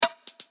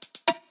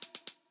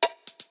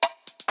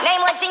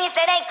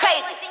All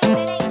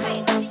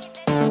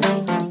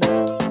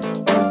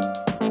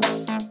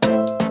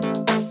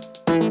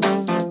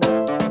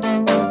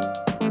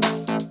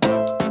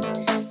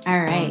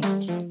right.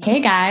 Hey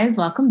guys,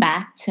 welcome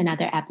back to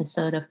another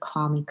episode of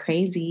Call Me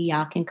Crazy.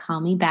 Y'all can call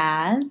me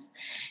Baz.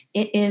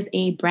 It is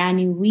a brand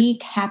new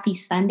week. Happy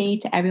Sunday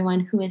to everyone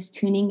who is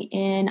tuning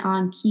in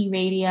on Key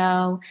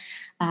Radio.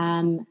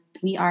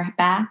 We are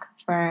back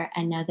for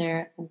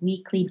another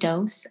weekly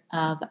dose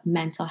of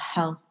mental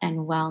health and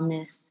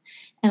wellness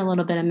and a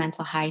little bit of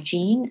mental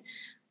hygiene.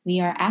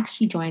 We are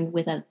actually joined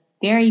with a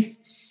very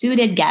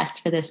suited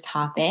guest for this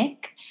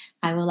topic.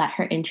 I will let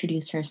her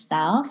introduce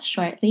herself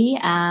shortly,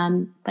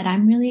 but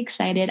I'm really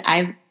excited.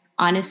 I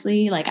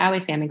honestly, I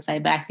always say I'm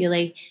excited, but I feel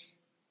like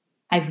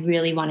I've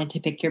really wanted to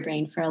pick your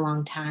brain for a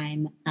long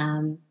time.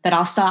 But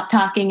I'll stop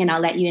talking and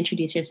I'll let you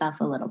introduce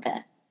yourself a little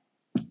bit.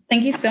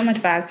 Thank you so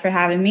much, Baz, for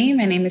having me.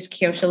 My name is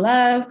Kiosha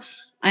Love.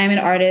 I am an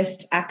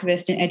artist,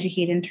 activist, and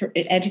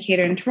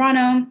educator in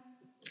Toronto.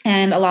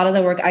 And a lot of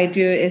the work I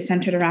do is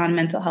centered around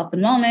mental health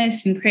and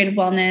wellness and creative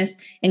wellness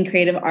and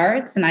creative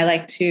arts. And I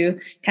like to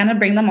kind of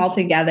bring them all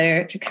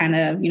together to kind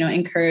of,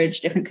 encourage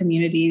different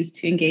communities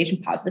to engage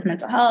in positive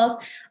mental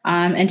health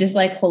and just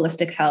like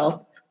holistic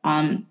health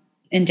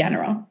in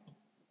general.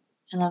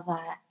 I love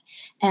that.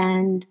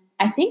 And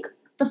I think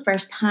the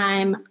first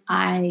time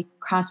I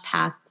crossed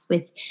paths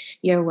with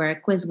your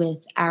work was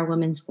with Our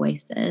Women's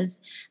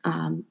Voices.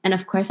 And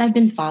of course, I've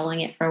been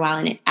following it for a while,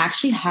 and it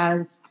actually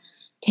has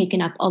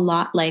taken up a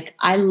lot.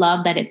 I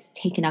love that it's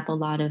taken up a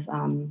lot of,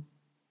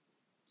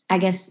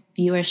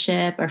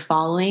 viewership or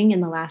following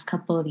in the last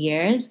couple of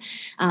years.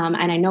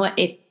 And I know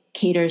it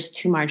caters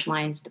to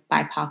marginalized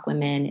BIPOC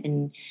women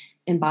and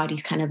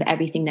embodies kind of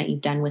everything that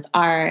you've done with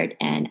art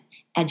and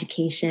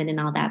education and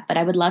all that. But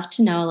I would love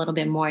to know a little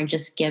bit more and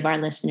just give our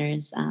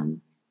listeners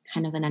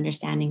kind of an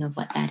understanding of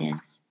what that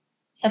is.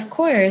 Of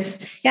course.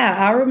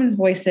 Yeah. Our Women's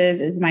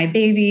Voices is my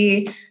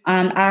baby.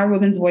 Our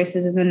Women's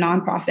Voices is a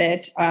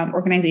nonprofit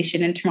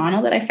organization in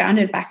Toronto that I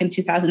founded back in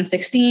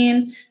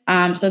 2016.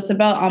 So it's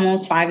about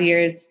almost 5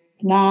 years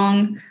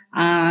long.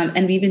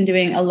 And we've been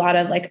doing a lot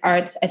of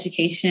arts,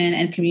 education,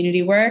 and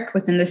community work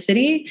within the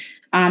city.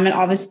 And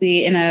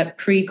obviously in a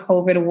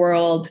pre-COVID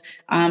world,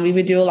 we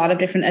would do a lot of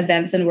different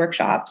events and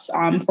workshops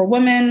for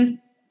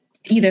women,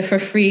 either for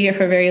free or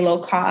for very low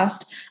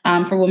cost,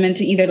 for women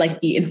to either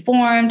be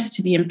informed,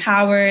 to be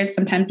empowered.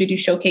 Sometimes we do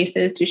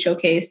showcases to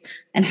showcase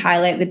and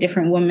highlight the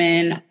different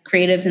women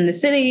creatives in the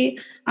city.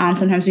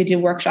 Sometimes we do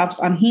workshops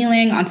on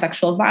healing, on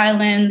sexual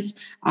violence,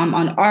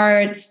 on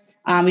art.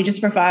 We just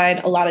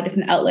provide a lot of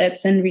different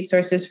outlets and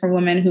resources for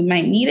women who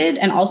might need it,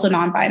 and also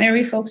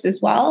non-binary folks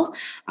as well.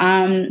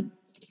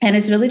 And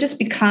it's really just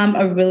become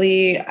a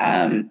really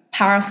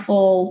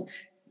powerful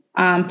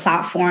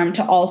platform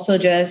to also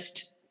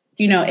just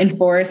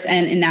enforce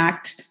and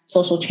enact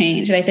social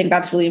change. And I think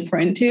that's really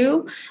important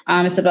too.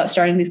 It's about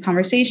starting these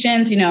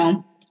conversations,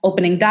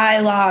 opening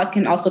dialogue,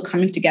 and also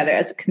coming together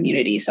as a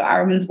community. So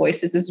Our Women's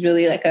Voices is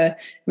really a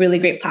really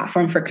great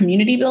platform for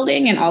community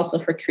building and also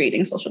for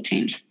creating social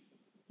change.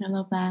 I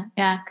love that.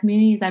 Yeah,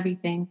 community is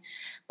everything.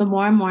 But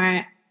more and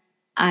more,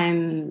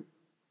 I'm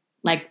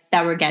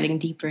that we're getting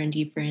deeper and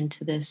deeper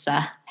into this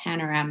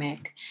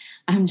panoramic.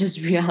 I'm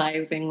just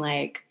realizing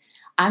I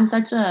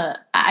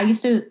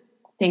used to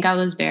think I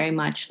was very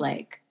much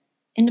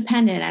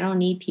independent. I don't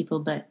need people,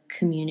 but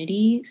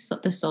community, so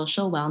the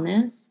social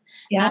wellness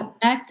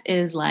aspect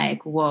is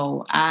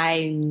whoa,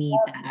 I need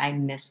that. I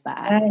miss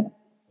that.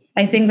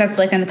 I think that's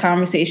a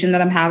conversation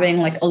that I'm having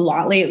a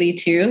lot lately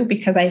too,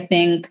 because I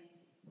think,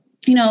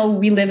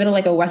 we live in a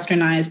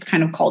westernized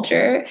kind of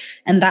culture,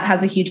 and that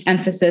has a huge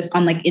emphasis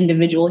on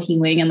individual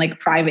healing and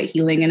private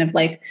healing. And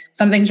if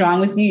something's wrong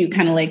with you, you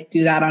kind of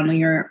do that on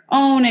your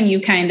own, and you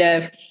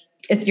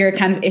it's your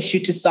kind of issue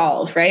to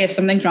solve, right? If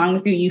something's wrong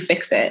with you, you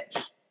fix it.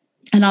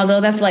 And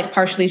although that's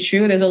partially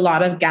true, there's a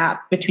lot of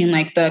gap between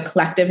the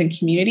collective and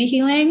community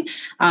healing,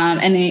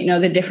 and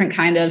the different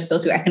kind of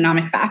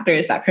socioeconomic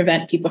factors that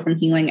prevent people from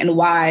healing, and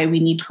why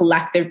we need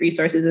collective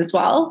resources as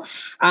well,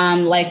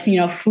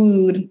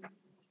 food,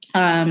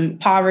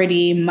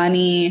 poverty,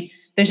 money.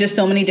 There's just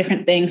so many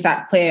different things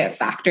that play a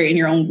factor in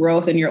your own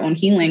growth and your own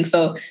healing.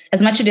 So as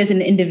much as it is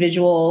an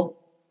individual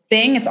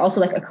thing, it's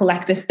also a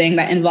collective thing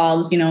that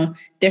involves,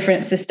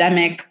 different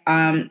systemic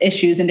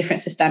issues and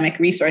different systemic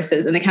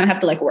resources, and they kind of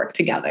have to work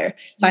together.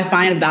 So I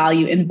find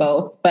value in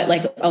both,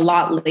 but a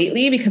lot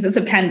lately, because it's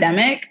a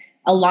pandemic,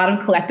 a lot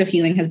of collective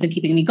healing has been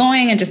keeping me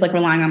going, and just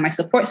relying on my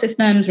support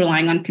systems,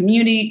 relying on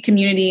community,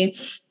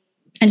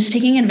 and just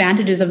taking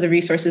advantages of the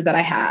resources that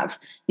I have.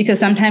 Because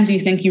sometimes you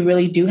think you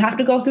really do have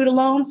to go through it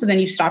alone. So then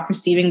you stop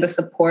receiving the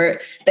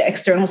support, the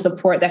external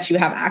support that you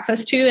have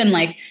access to. And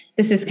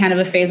this is kind of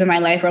a phase of my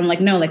life where I'm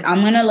no,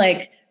 I'm going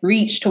to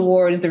reach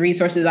towards the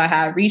resources I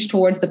have, reach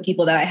towards the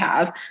people that I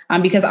have,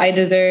 because I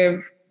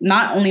deserve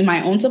not only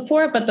my own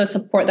support, but the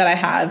support that I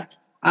have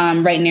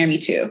right near me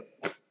too.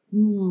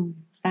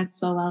 That's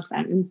so well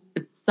said.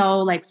 It's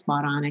so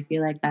spot on. I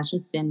feel that's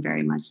just been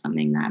very much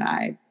something that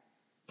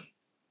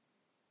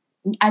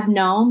I've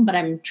known, but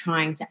I'm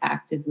trying to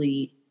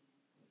actively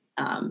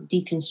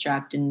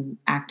deconstruct and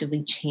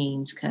actively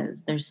change, because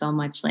there's so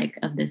much like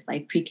of this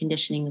like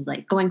preconditioning of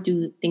like going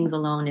through things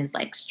alone is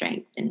like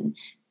strength and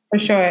For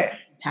sure.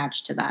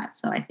 attached to that.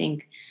 So I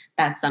think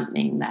that's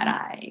something that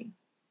I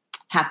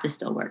have to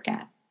still work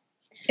at.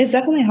 It's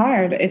definitely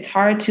hard. It's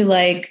hard to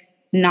like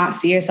not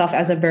see yourself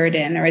as a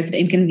burden or as an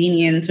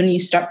inconvenience when you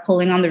start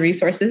pulling on the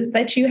resources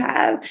that you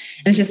have.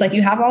 And it's just like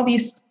you have all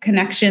these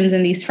connections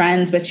and these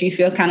friends, but you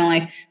feel kind of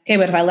like, okay,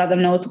 but if I let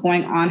them know what's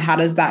going on, how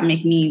does that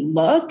make me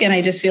look? And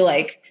I just feel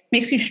like it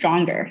makes you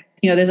stronger.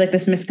 You know, there's like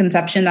this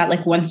misconception that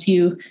like once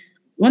you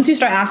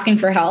start asking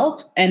for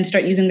help and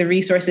start using the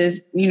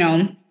resources, you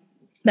know,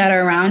 that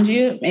are around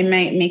you, it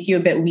might make you a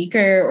bit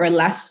weaker or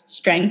less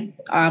strong,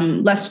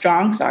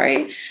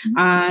 sorry.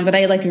 But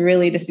I like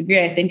really disagree.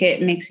 I think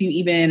it makes you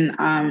even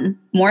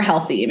more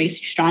healthy. It makes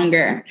you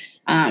stronger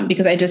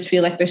because I just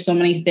feel like there's so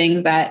many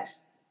things that,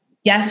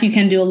 yes, you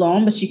can do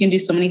alone, but you can do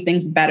so many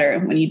things better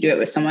when you do it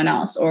with someone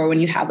else, or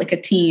when you have like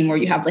a team or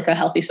you have like a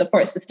healthy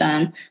support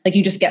system. Like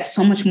you just get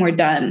so much more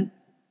done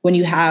when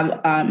you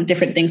have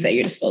different things at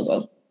your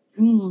disposal.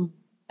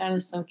 That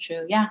is so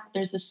true. Yeah,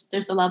 there's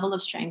a level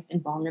of strength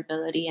and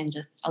vulnerability and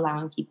just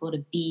allowing people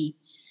to be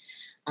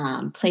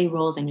play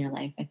roles in your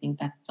life. I think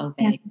that's so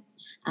big.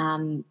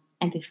 And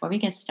before we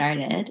get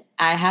started,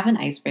 I have an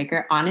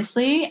icebreaker.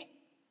 Honestly,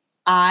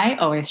 I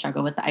always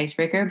struggle with the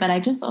icebreaker, but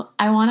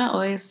I want to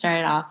always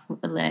start off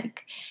with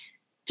like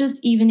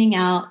just evening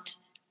out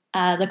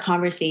the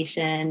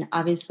conversation.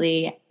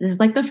 Obviously, this is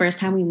like the first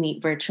time we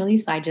meet virtually,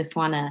 so I just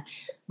want to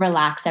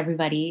relax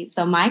everybody.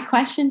 So my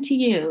question to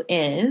you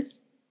is,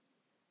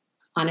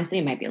 honestly,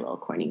 it might be a little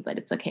corny, but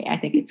it's okay. I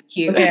think it's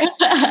cute. Okay.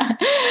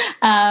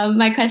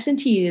 My question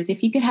to you is,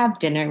 if you could have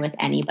dinner with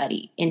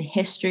anybody in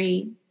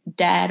history,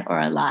 dead or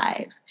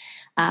alive,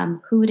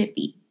 who would it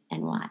be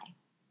and why?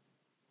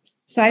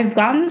 So I've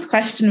gotten this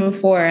question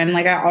before, and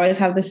like I always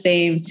have the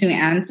same two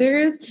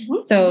answers.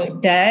 Mm-hmm. So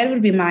dead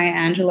would be Maya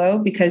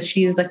Angelou, because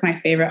she's like my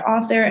favorite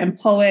author and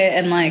poet,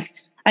 and like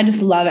I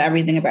just love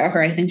everything about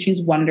her. I think she's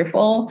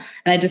wonderful.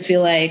 And I just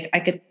feel like I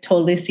could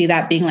totally see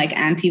that being like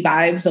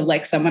anti-vibes of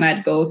like someone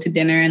I'd go to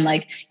dinner and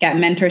like get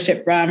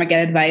mentorship from or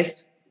get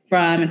advice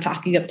from and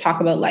talk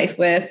about life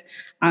with.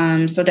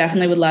 So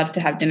definitely would love to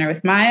have dinner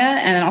with Maya.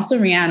 And then also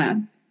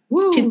Rihanna.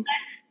 Woo. She's my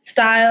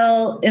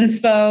style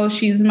inspo.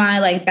 She's my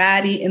like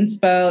baddie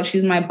inspo.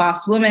 She's my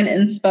boss woman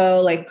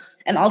inspo. Like,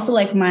 and also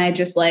like my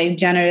just like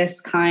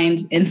generous, kind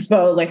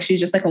inspo. Like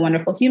she's just like a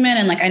wonderful human.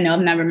 And like, I know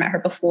I've never met her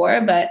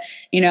before, but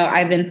you know,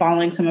 I've been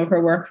following some of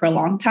her work for a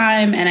long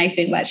time. And I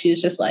think that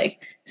she's just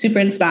like super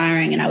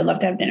inspiring, and I would love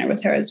to have dinner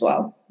with her as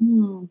well.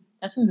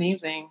 That's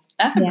amazing.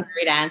 That's a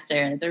great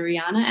answer. The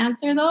Rihanna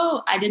answer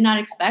though, I did not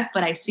expect,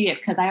 but I see it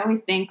because I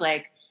always think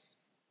like,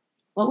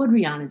 what would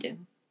Rihanna do?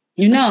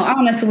 You know,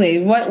 honestly,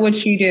 what would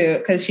she do?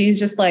 Because she's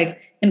just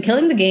like been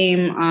killing the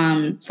game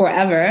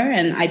forever.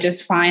 And I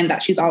just find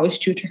that she's always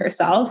true to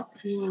herself.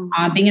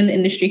 Being in the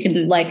industry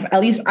can like,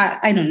 at least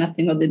I know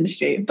nothing about the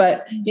industry,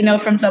 but you know,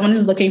 from someone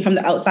who's looking from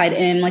the outside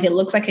in, like it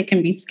looks like it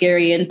can be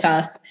scary and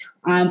tough.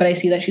 But I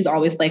see that she's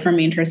always like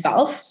remained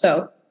herself.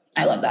 So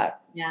I love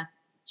that. Yeah.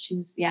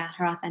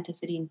 Her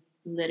authenticity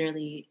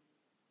literally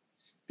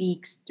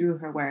speaks through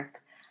her work.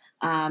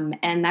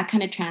 And that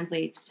kind of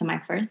translates to my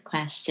first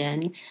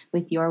question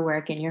with your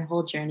work and your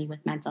whole journey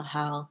with mental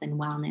health and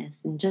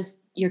wellness and just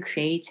your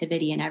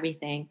creativity and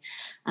everything.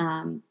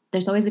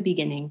 There's always a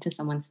beginning to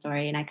someone's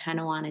story. And I kind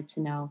of wanted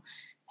to know,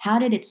 how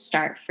did it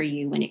start for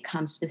you when it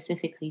comes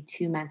specifically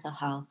to mental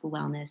health,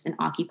 wellness, and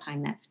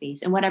occupying that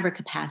space in whatever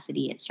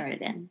capacity it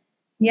started in?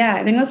 Yeah,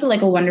 I think that's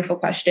like a wonderful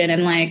question.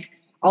 And like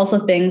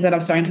also things that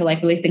I'm starting to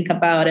like really think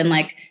about and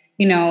like,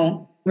 you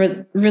know,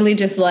 really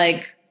just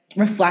like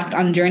reflect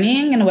on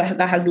journeying and what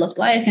that has looked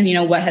like and, you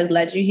know, what has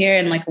led you here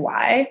and like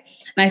why.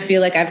 And I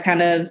feel like I've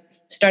kind of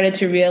started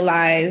to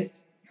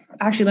realize,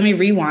 actually, let me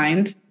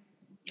rewind.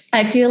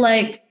 I feel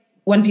like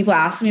when people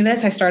ask me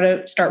this, I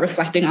start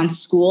reflecting on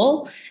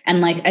school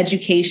and like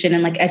education,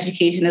 and like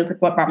education is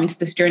like what brought me to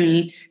this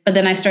journey. But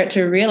then I start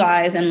to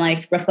realize and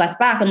like reflect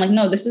back. I'm like,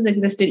 no, this has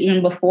existed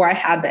even before I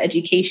had the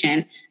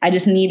education. I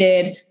just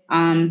needed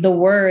the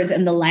words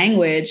and the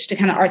language to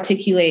kind of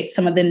articulate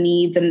some of the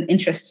needs and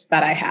interests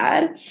that I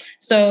had.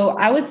 So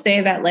I would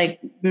say that like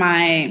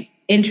my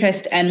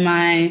interest and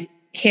my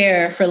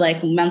care for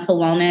like mental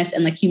wellness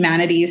and like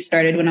humanities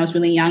started when I was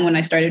really young, when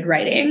I started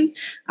writing.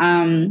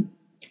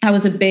 I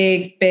was a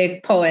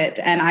big poet,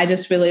 and I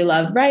just really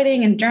loved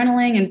writing and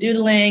journaling and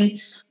doodling,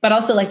 but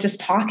also like just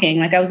talking.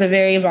 Like I was a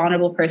very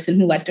vulnerable person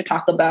who liked to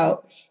talk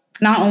about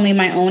not only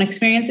my own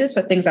experiences,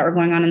 but things that were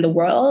going on in the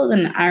world.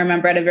 And I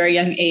remember at a very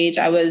young age,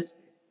 I was,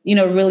 you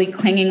know, really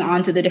clinging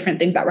on to the different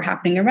things that were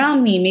happening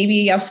around me.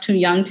 Maybe I was too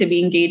young to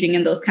be engaging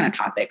in those kind of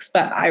topics,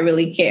 but I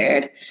really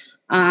cared.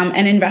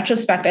 And in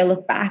retrospect, I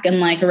look back and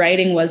like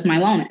writing was my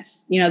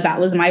wellness. You know, that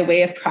was my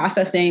way of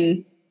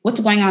processing what's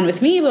going on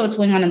with me, but what's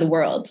going on in the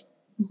world.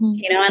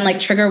 And like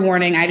trigger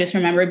warning, I just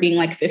remember being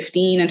like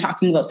 15 and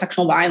talking about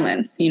sexual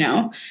violence,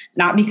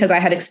 not because I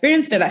had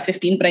experienced it at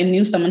 15, but I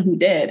knew someone who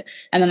did.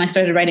 And then I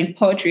started writing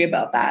poetry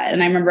about that.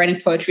 And I remember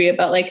writing poetry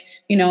about like,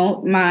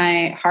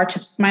 my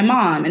hardships with my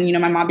mom and,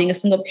 my mom being a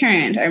single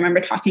parent. I remember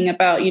talking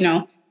about,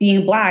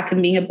 being Black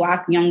and being a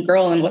Black young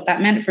girl and what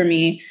that meant for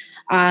me.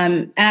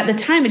 And at the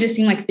time, it just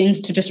seemed like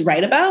things to just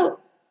write about.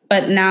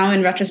 But now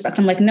in retrospect,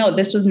 I'm like, no,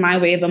 this was my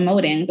way of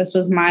emoting. This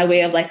was my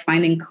way of like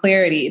finding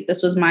clarity.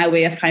 This was my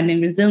way of finding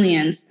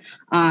resilience.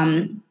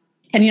 And,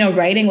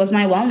 writing was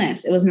my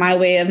wellness. It was my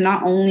way of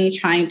not only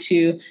trying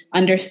to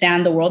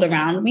understand the world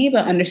around me,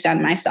 but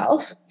understand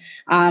myself.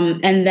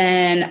 And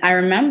then I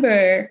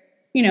remember,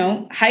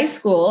 high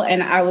school,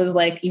 and I was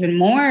like even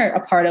more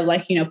a part of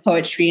like,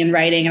 poetry and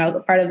writing. And I was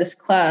a part of this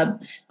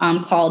club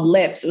called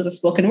Lips. It was a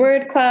spoken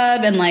word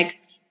club. And like,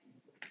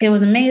 it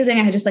was amazing.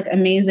 I had just like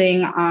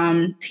amazing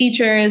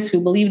teachers who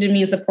believed in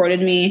me and supported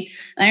me.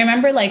 And I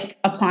remember like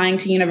applying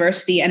to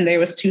university and there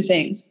was two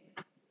things: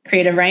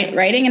 creative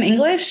writing in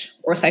English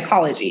or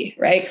psychology,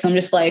 right? Because I'm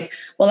just like,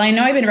 well, I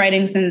know I've been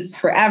writing since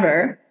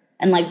forever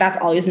and like that's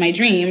always my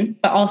dream,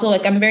 but also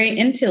like I'm very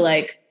into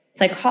like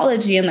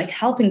psychology and like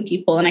helping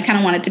people. And I kind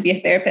of wanted to be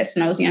a therapist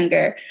when I was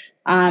younger.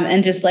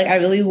 And just like I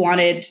really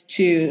wanted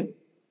to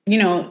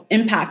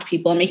impact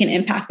people and make an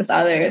impact with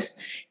others.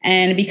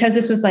 And because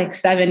this was like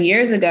 7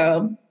 years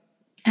ago,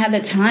 at the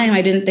time,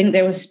 I didn't think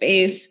there was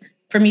space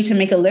for me to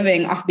make a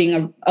living off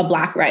being a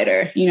Black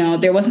writer.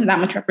 There wasn't that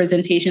much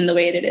representation the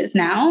way it is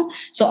now.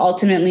 So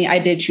ultimately, I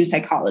did choose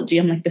psychology.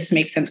 I'm like, this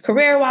makes sense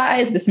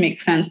career-wise. This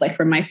makes sense like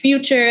for my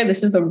future.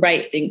 This is the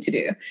right thing to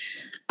do.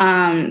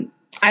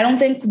 I don't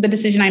think the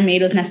decision I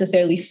made was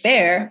necessarily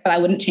fair, but I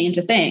wouldn't change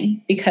a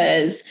thing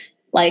because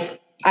like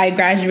I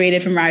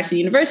graduated from Ryerson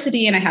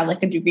University and I have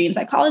like a degree in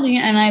psychology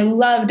and I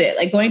loved it.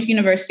 Like going to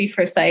university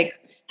for psych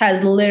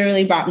has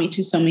literally brought me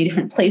to so many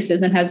different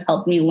places and has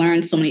helped me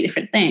learn so many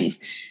different things.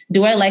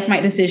 Do I like my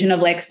decision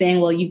of like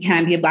saying, well, you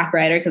can't be a Black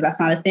writer because that's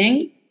not a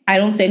thing? I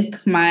don't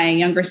think my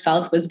younger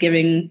self was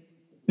giving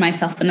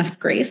myself enough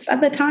grace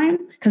at the time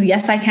because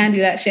yes, I can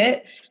do that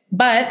shit.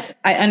 But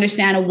I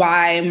understand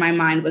why my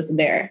mind was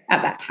there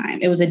at that time.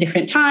 It was a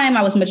different time.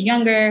 I was much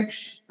younger.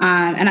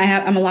 And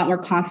I'm a lot more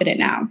confident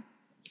now.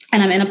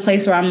 And I'm in a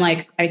place where I'm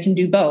like, I can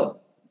do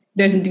both.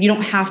 You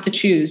don't have to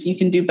choose. You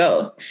can do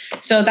both.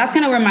 So that's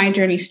kind of where my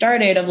journey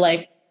started of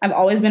like, I've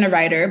always been a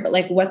writer, but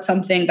like, what's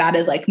something that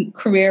is like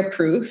career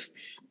proof?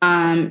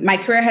 My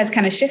career has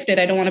kind of shifted.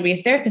 I don't want to be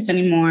a therapist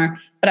anymore,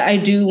 but I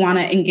do want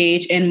to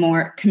engage in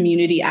more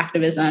community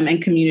activism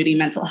and community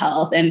mental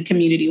health and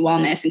community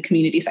wellness and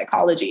community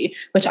psychology,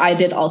 which I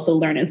did also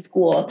learn in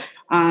school.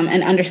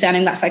 And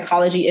understanding that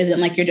psychology isn't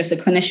like you're just a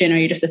clinician or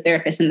you're just a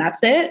therapist and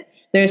that's it.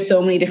 There's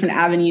so many different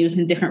avenues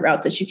and different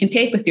routes that you can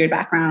take with your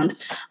background.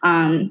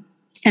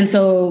 And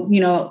so,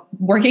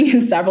 working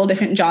in several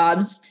different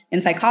jobs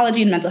in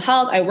psychology and mental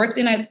health. I worked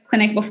in a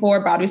clinic before,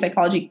 Broadway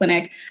Psychology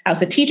Clinic. I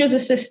was a teacher's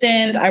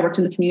assistant. I worked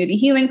in the Community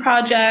Healing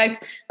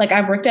Project. Like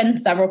I've worked in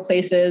several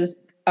places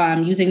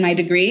using my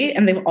degree,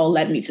 and they've all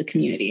led me to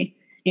community.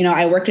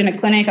 I worked in a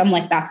clinic. I'm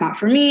like, that's not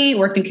for me.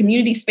 Worked in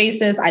community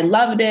spaces. I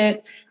loved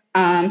it.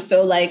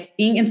 So like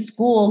being in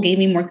school gave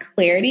me more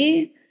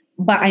clarity,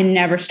 but I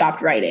never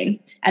stopped writing.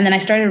 And then I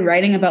started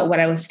writing about what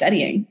I was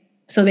studying.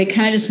 So they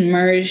kind of just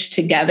merged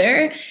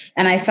together.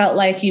 And I felt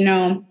like,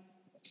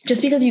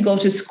 just because you go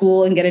to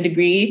school and get a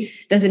degree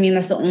doesn't mean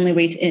that's the only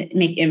way to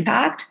make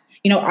impact.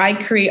 I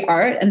create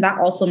art and that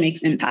also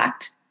makes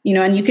impact,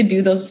 and you could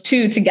do those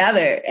two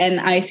together.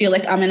 And I feel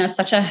like I'm in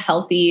such a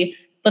healthy,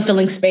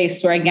 fulfilling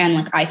space where, again,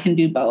 like I can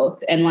do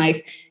both and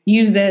like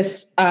use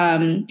this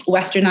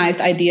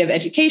westernized idea of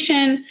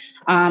education.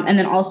 And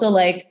then also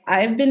like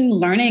I've been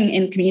learning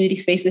in community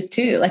spaces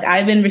too. Like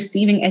I've been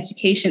receiving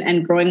education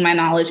and growing my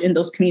knowledge in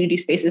those community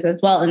spaces as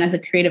well. And as a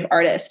creative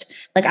artist,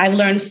 like I've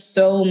learned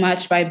so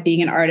much by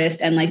being an artist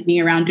and like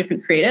being around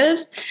different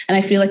creatives. And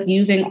I feel like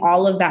using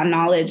all of that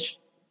knowledge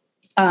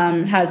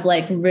has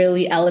like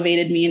really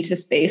elevated me into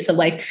space of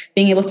like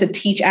being able to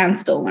teach and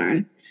still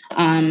learn.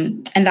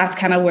 And that's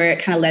kind of where it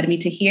kind of led me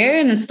to here.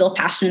 And I'm still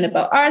passionate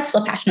about art,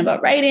 still passionate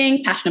about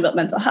writing, passionate about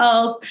mental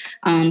health,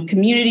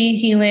 community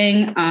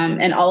healing,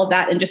 and all of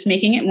that, and just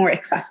making it more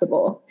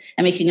accessible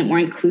and making it more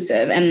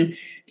inclusive. And,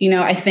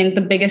 I think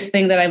the biggest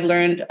thing that I've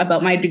learned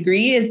about my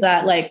degree is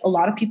that like a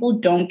lot of people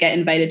don't get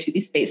invited to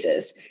these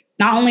spaces.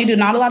 Not only do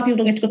not a lot of people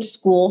don't get to go to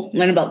school,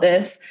 learn about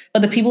this,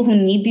 but the people who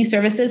need these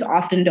services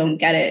often don't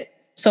get it.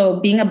 So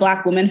being a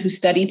Black woman who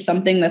studied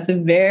something that's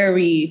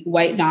very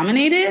white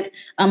dominated,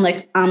 I'm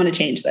like, I'm going to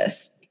change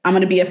this. I'm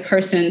going to be a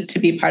person to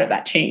be part of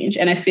that change.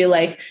 And I feel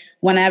like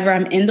whenever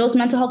I'm in those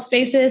mental health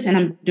spaces and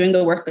I'm doing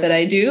the work that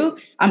I do,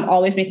 I'm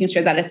always making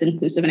sure that it's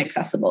inclusive and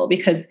accessible,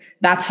 because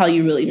that's how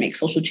you really make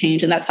social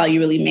change. And that's how you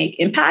really make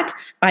impact,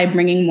 by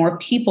bringing more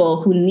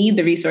people who need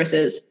the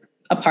resources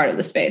a part of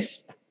the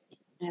space.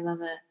 I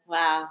love it.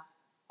 Wow.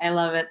 I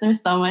love it.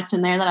 There's so much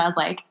in there that I was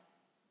like,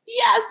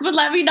 yes, but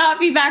let me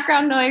not be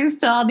background noise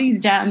to all these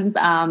gems.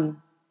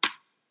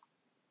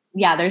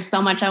 Yeah, there's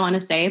so much I want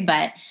to say,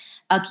 but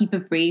I'll keep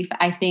it brief.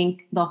 I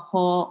think the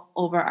whole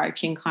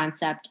overarching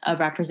concept of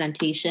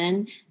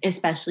representation,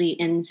 especially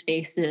in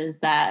spaces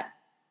that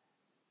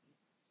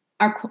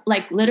are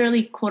like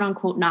literally quote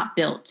unquote not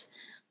built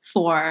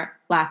for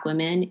Black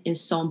women,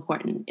 is so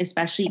important,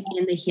 especially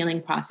in the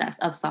healing process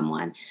of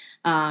someone.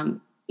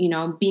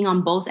 Being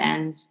on both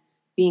ends,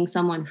 being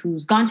someone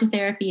who's gone to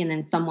therapy and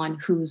then someone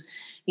who's,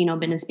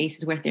 been in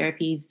spaces where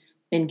therapy's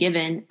been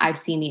given, I've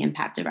seen the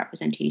impact of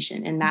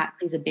representation. And that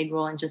plays a big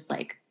role in just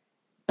like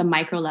the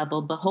micro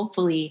level, but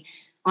hopefully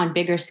on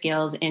bigger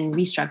scales in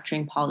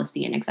restructuring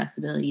policy and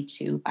accessibility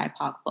to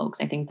BIPOC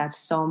folks. I think that's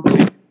so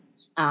important.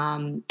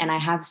 And I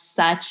have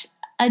such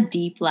a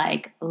deep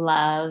like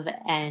love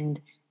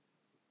and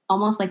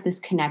almost like this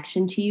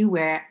connection to you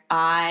where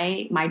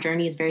my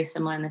journey is very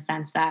similar in the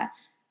sense that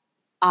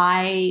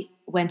I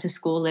went to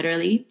school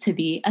literally to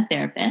be a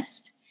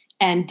therapist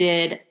and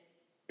did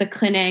the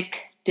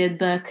clinic, did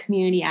the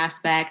community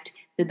aspect,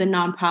 did the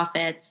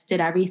nonprofits, did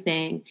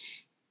everything,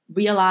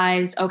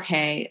 realized,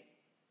 okay,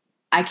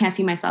 I can't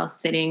see myself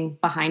sitting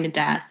behind a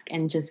desk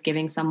and just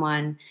giving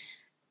someone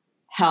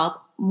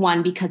help.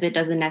 One, because it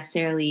doesn't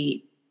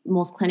necessarily,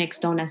 most clinics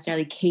don't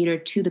necessarily cater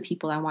to the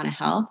people I want to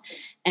help.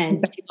 And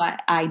exactly. Two,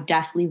 I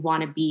definitely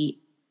want to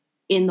be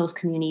in those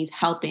communities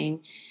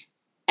helping.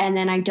 And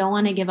then I don't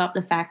want to give up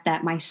the fact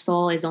that my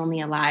soul is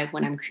only alive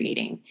when I'm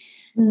creating.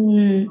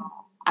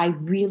 I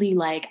really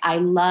I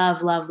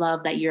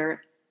love that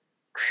you're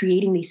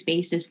creating these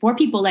spaces for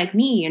people like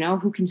me,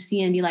 who can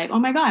see and be like, oh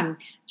my God,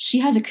 she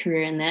has a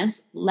career in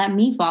this. Let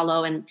me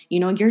follow. And,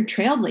 you're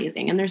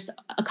trailblazing. And there's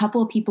a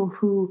couple of people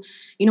who,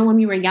 when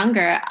we were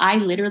younger, I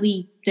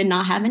literally did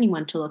not have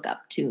anyone to look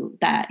up to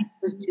that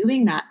was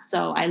doing that.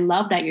 So I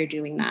love that you're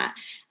doing that.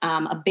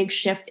 A big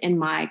shift in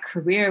my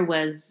career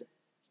was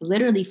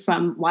literally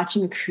from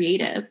watching a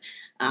creative,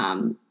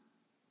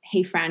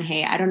 Hey Fran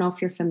Hey, I don't know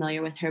if you're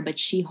familiar with her, but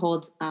she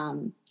holds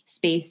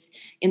space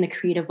in the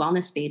creative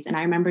wellness space. And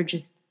I remember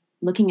just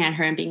looking at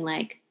her and being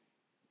like,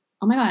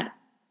 oh my God,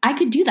 I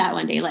could do that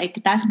one day.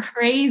 Like, that's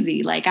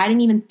crazy. Like, I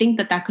didn't even think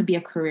that could be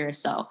a career.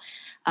 So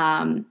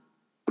I'm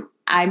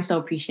so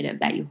appreciative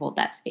that you hold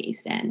that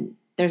space. And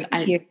there's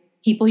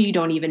people you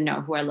don't even know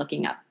who are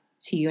looking up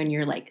to you and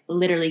you're like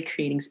literally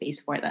creating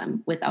space for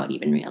them without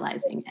even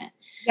realizing it.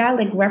 Yeah,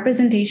 like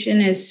representation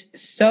is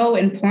so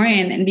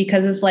important. And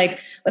because it's like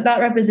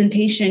without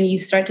representation, you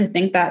start to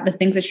think that the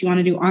things that you want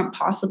to do aren't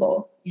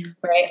possible. Yeah.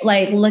 Right.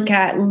 Like look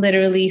at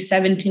literally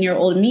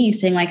 17-year-old me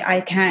saying like,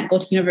 I can't go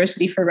to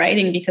university for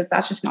writing because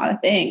that's just not a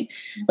thing.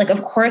 Like,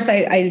 of course,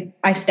 I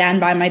stand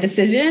by my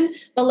decision,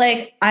 but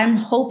like, I'm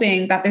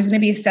hoping that there's going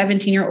to be a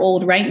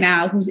 17-year-old right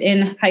now who's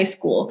in high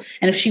school.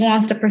 And if she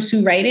wants to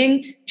pursue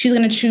writing, she's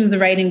going to choose the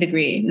writing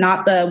degree,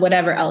 not the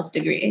whatever else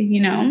degree,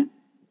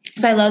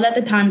 So I love that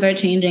the times are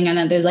changing and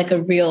that there's like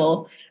a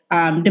real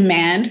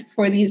demand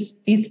for these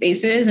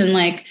spaces, and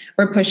like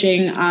we're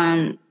pushing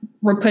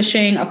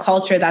a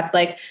culture that's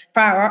like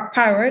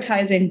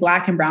prioritizing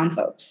Black and brown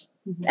folks.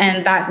 Mm-hmm.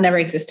 And that never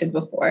existed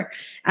before.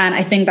 And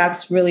I think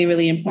that's really,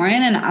 really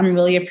important. And I'm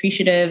really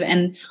appreciative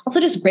and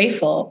also just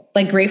grateful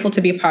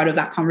to be a part of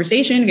that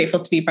conversation, grateful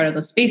to be part of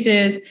those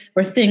spaces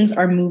where things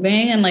are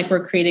moving and like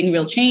we're creating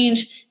real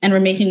change and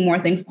we're making more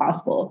things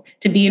possible.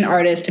 To be an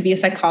artist, to be a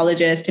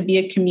psychologist, to be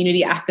a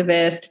community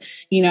activist,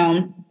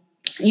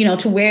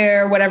 to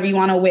wear whatever you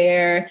want to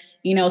wear,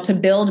 to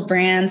build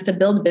brands, to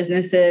build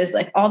businesses,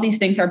 like all these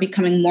things are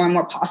becoming more and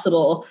more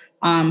possible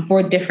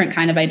for different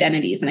kind of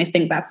identities. And I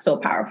think that's so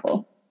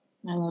powerful.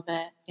 I love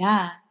it.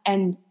 Yeah.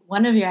 And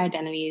one of your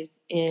identities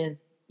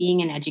is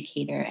being an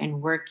educator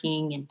and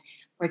working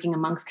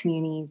amongst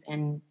communities.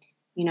 And,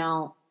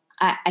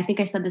 I think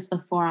I said this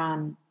before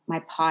on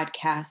my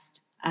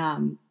podcast.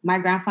 My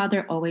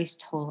grandfather always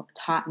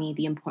taught me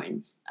the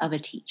importance of a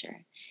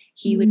teacher.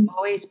 He would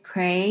always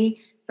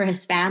pray for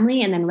his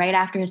family. And then right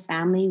after his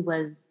family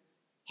was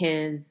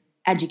his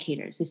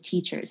educators, his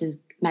teachers, his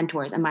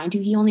mentors. And mind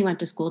you, he only went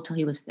to school till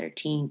he was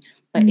 13.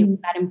 But it was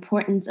that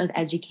importance of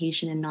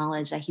education and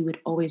knowledge that he would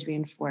always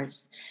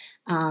reinforce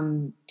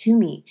to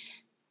me.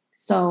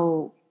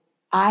 So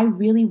I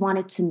really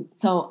wanted to,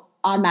 so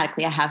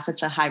automatically I have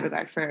such a high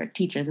regard for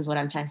teachers is what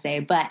I'm trying to say.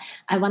 But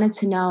I wanted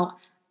to know,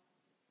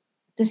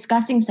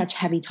 discussing such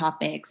heavy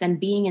topics and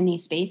being in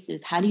these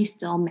spaces, how do you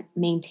still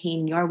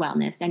maintain your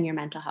wellness and your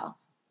mental health?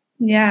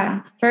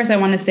 Yeah. First, I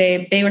want to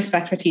say big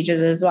respect for teachers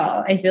as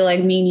well. I feel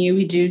like me and you,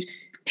 we do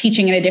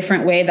teaching in a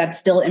different way that's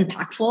still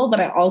impactful, but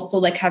I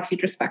also have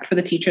huge respect for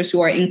the teachers who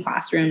are in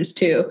classrooms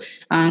too,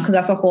 because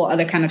that's a whole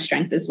other kind of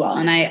strength as well.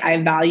 And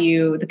I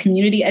value the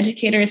community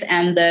educators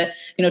and the,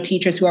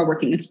 teachers who are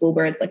working in school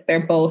boards. Like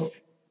they're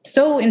both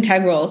so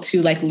integral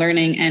to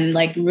learning and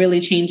really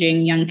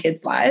changing young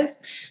kids'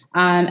 lives.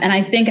 And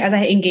I think as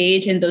I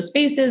engage in those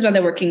spaces,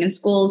 whether working in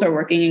schools or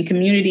working in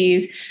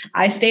communities,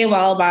 I stay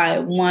well by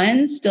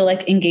one, still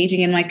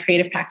engaging in my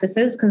creative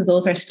practices because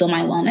those are still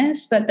my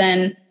wellness. But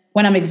then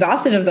when I'm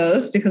exhausted of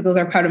those, because those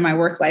are part of my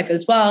work life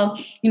as well,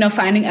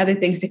 finding other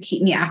things to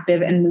keep me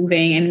active and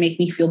moving and make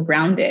me feel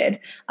grounded.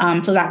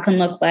 So that can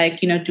look like,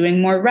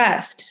 doing more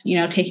rest,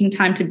 taking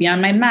time to be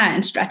on my mat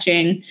and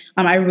stretching.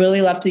 I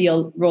really love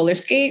to roller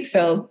skate.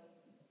 So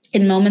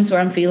in moments where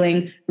I'm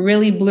feeling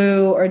really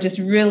blue or just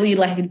really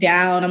like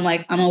down, I'm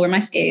like, I'm gonna wear my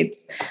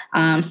skates.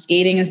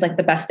 Skating is like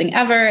the best thing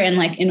ever. And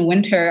like in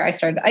winter, I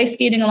started ice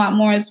skating a lot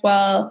more as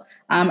well.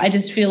 I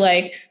just feel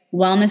like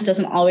wellness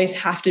doesn't always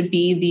have to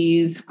be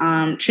these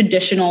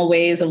traditional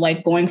ways of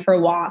like going for a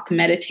walk,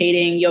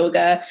 meditating,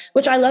 yoga,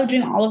 which I love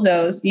doing all of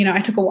those. I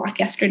took a walk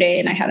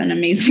yesterday and I had an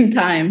amazing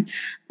time.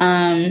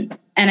 And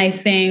I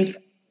think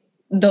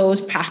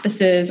those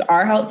practices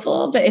are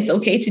helpful, but it's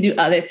okay to do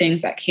other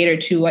things that cater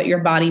to what your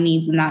body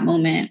needs in that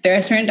moment. There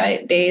are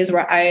certain days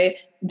where I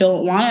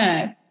don't want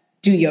to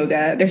do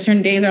yoga. There's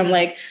certain days where I'm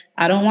like,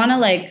 I don't want to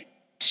like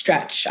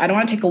stretch. I don't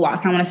want to take a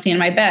walk. I want to stay in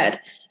my bed.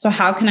 So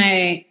how can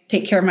I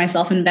take care of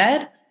myself in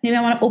bed? Maybe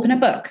I want to open a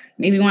book.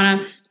 Maybe I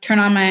want to turn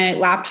on my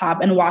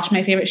laptop and watch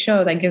my favorite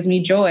show that gives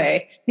me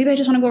joy. Maybe I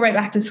just want to go right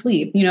back to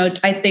sleep.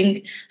 I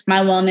think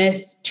my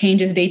wellness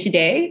changes day to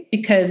day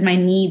because my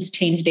needs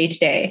change day to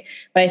day.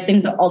 But I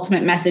think the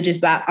ultimate message is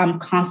that I'm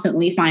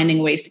constantly finding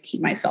ways to keep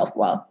myself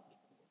well.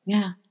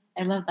 Yeah,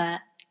 I love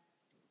that.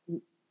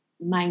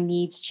 My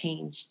needs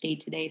change day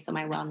to day, so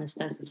my wellness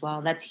does as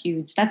well. That's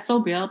huge. That's so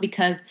real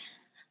because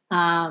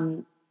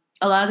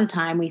a lot of the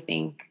time we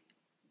think,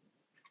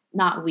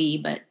 not we,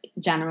 but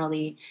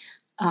generally,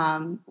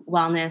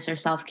 wellness or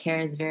self-care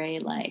is very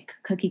like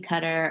cookie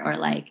cutter or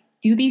like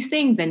do these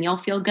things and you'll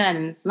feel good.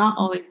 And it's not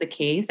always the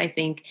case. I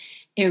think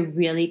it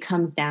really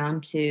comes down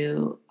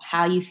to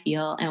how you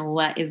feel and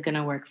what is going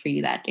to work for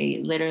you that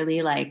day.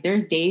 Literally, like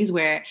there's days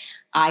where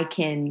I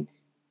can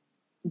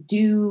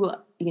do,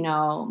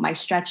 my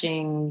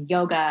stretching,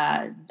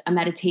 yoga, a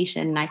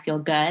meditation, and I feel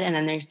good. And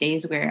then there's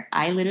days where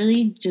I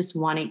literally just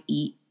want to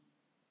eat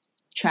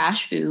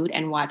trash food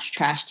and watch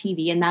trash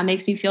TV. And that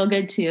makes me feel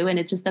good too. And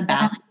it's just a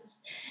balance.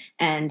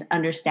 And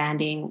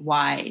understanding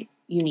why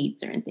you need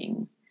certain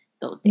things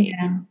those days.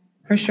 Yeah,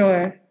 for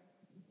sure.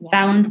 Yeah.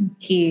 Balance is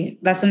key.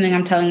 That's something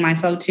I'm telling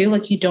myself too.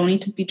 Like you don't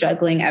need to be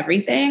juggling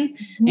everything,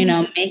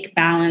 make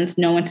balance,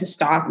 know when to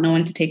stop, know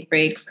when to take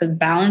breaks, because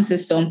balance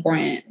is so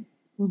important.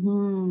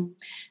 Mm-hmm.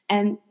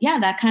 And yeah,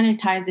 that kind of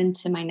ties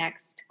into my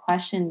next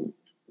question.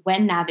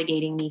 When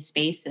navigating these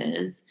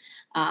spaces,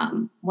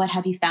 what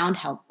have you found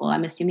helpful?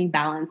 I'm assuming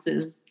balance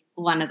is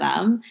one of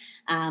them.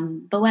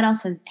 But what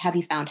else have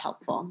you found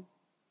helpful?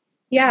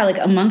 Yeah, like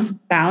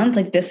amongst balance,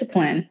 like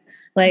discipline.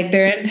 Like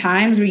there are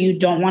times where you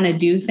don't want to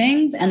do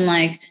things and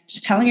like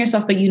just telling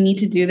yourself, but you need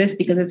to do this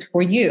because it's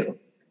for you.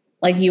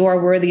 Like you are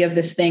worthy of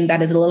this thing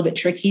that is a little bit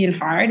tricky and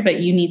hard,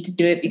 but you need to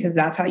do it because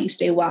that's how you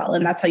stay well.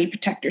 And that's how you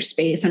protect your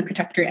space and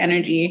protect your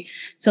energy.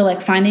 So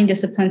like finding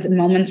disciplines in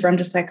moments where I'm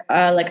just like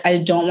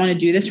I don't want to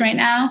do this right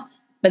now.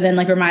 But then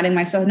like reminding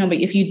myself, no, but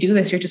if you do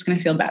this, you're just going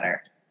to feel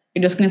better.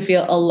 You're just going to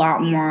feel a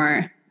lot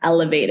more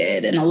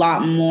elevated and a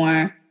lot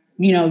more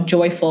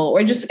joyful,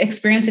 or just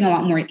experiencing a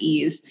lot more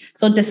ease.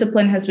 So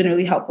discipline has been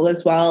really helpful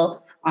as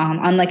well.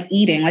 On like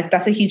eating, like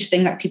that's a huge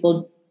thing that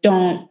people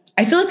don't,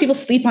 I feel like people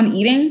sleep on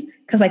eating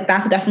because like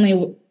that's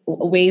definitely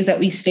ways that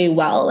we stay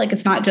well. Like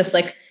it's not just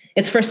like,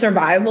 it's for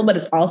survival, but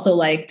it's also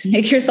like to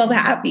make yourself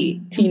happy,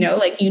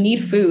 like you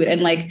need food and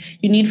like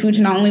you need food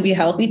to not only be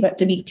healthy, but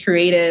to be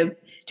creative,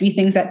 to be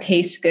things that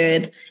taste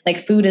good.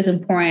 Like food is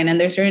important. And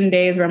there's certain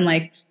days where I'm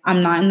like,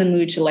 I'm not in the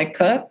mood to like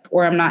cook,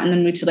 or I'm not in the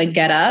mood to like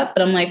get up,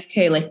 but I'm like,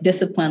 okay, like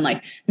discipline,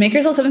 like make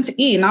yourself something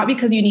to eat, not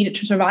because you need it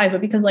to survive,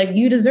 but because like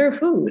you deserve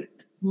food.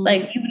 Mm-hmm.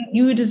 Like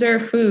you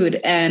deserve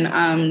food. And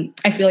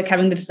I feel like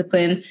having the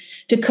discipline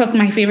to cook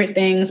my favorite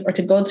things or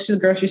to go to the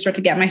grocery store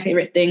to get my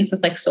favorite things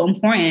is like so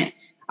important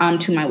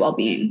to my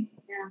well-being.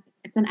 Yeah.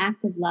 It's an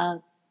act of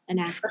love.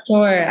 For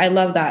sure. I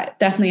love that.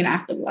 Definitely an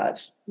act of love.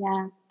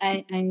 Yeah.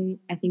 I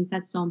think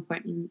that's so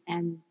important.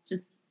 And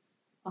just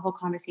the whole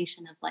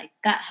conversation of like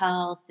gut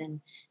health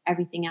and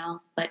everything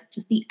else, but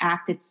just the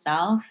act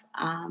itself,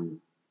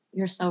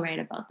 you're so right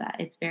about that.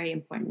 It's very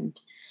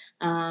important.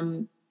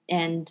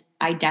 And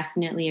I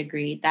definitely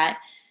agree that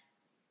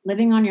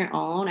living on your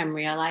own, I'm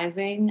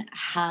realizing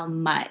how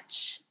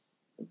much,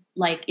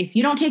 like, if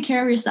you don't take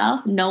care of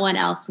yourself, no one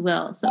else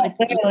will. So it's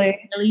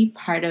really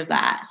part of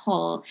that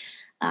whole,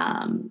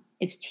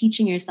 it's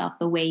teaching yourself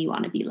the way you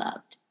want to be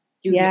loved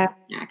through your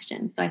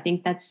action. So I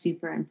think that's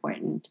super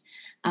important.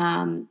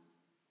 And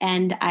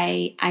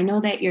I know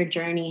that your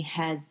journey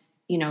has,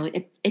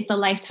 it's a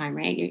lifetime,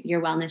 right?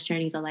 Your wellness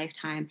journey is a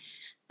lifetime.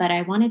 But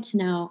I wanted to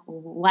know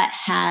what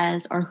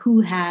has, or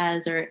who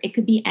has, or it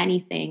could be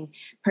anything,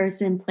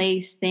 person,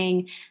 place,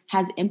 thing,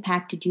 has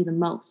impacted you the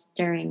most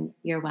during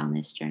your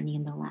wellness journey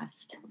in the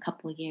last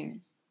couple of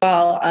years.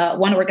 Well,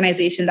 one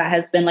organization that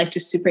has been like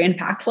just super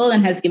impactful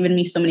and has given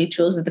me so many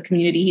tools is the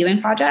Community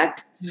Healing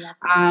Project. Yeah.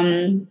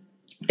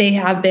 They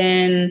have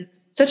been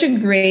such a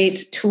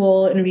great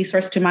tool and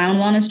resource to my own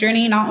wellness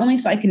journey, not only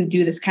so I can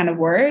do this kind of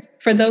work.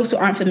 For those who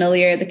aren't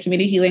familiar, the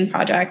Community Healing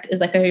Project is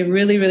like a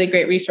really, really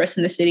great resource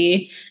in the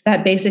city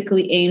that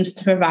basically aims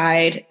to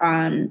provide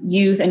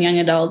youth and young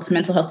adults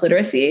mental health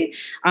literacy.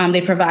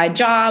 They provide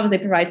jobs, they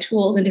provide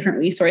tools and different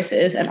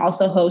resources, and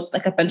also host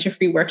like a bunch of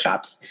free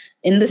workshops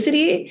in the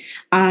city.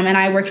 And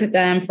I worked with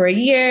them for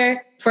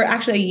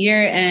actually a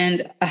year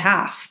and a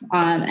half.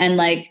 And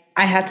like,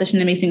 I had such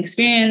an amazing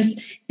experience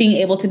being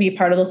able to be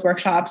part of those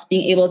workshops,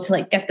 being able to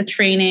like get the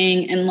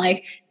training and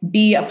like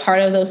be a part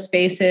of those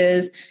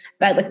spaces.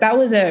 That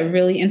was a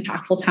really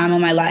impactful time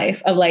in my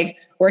life of like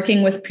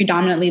working with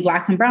predominantly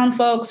Black and Brown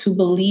folks who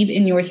believe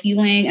in your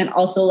healing and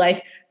also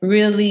like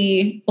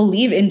really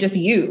believe in just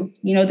you.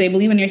 You know, they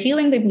believe in your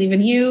healing, they believe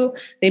in you,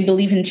 they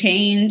believe in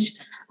change.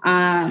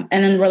 And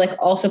then we're like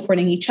all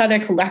supporting each other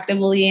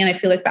collectively. And I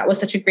feel like that was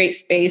such a great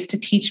space to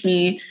teach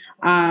me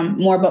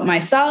more about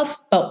myself,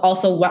 but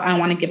also what I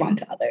want to give on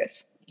to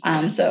others.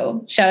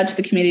 So shout out to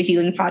the Community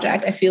Healing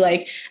Project. I feel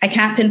like I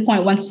can't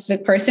pinpoint one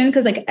specific person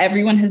because like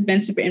everyone has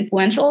been super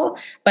influential,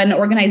 but an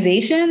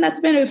organization that's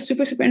been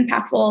super, super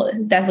impactful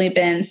has definitely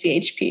been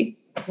CHP.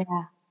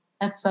 Yeah,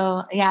 that's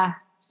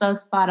so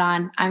spot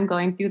on. I'm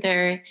going through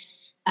their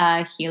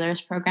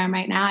healers program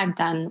right now. I've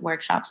done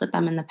workshops with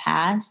them in the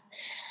past.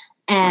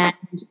 And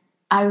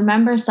I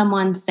remember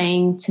someone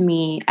saying to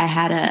me, I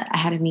had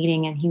a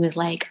meeting and he was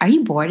like, "Are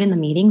you bored in the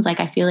meetings? Like,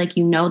 I feel like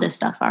you know this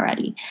stuff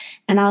already."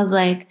 And I was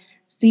like,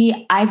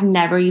 see, I've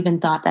never even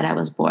thought that I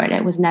was bored.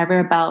 It was never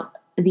about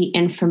the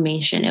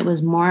information. It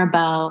was more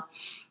about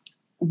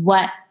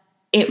what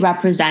it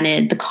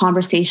represented, the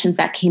conversations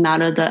that came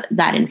out of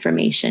that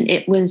information.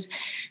 It was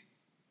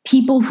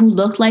people who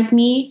looked like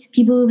me,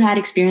 people who had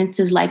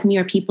experiences like me,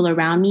 or people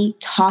around me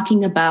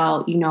talking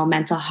about, you know,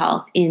 mental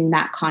health in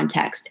that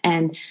context.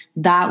 And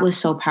that was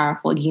so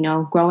powerful, you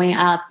know, growing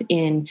up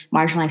in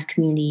marginalized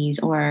communities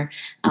or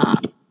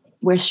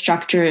where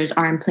structures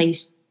are in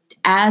place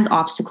as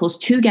obstacles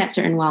to get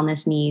certain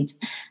wellness needs.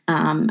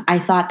 I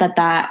thought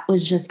that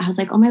was just, I was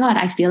like, oh my God,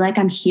 I feel like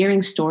I'm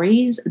hearing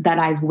stories that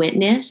I've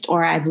witnessed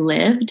or I've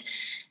lived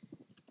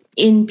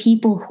in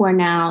people who are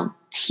now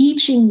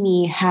teaching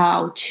me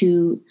how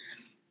to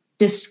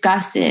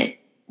discuss it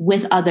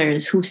with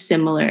others who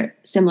similar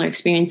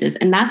experiences.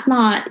 And that's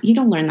not, you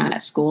don't learn that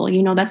at school.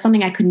 You know, that's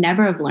something I could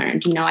never have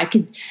learned. You know,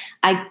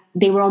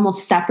 they were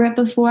almost separate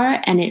before,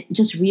 and it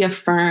just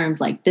reaffirmed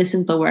like, this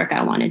is the work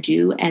I want to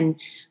do. And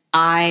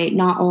I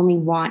not only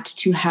want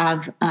to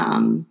have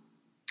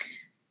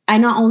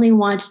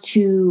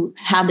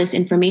this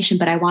information,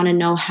 but I want to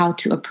know how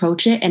to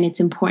approach it. And it's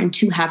important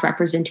to have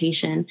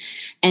representation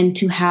and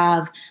to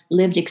have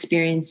lived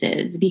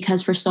experiences,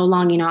 because for so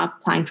long, you know,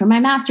 applying for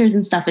my master's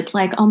and stuff, it's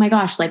like, oh my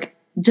gosh, like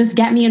just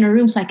get me in a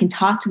room so I can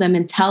talk to them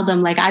and tell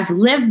them like I've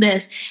lived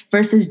this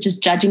versus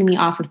just judging me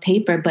off of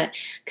paper. But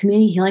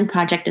Community Healing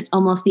Project, it's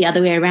almost the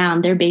other way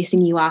around. They're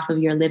basing you off of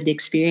your lived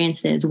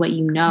experiences, what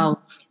you know.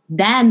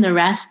 Then the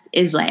rest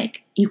is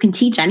like, you can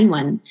teach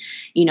anyone,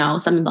 you know,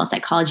 something about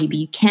psychology, but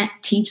you can't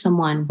teach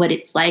someone what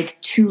it's like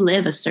to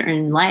live a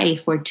certain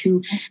life or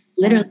to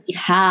literally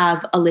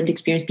have a lived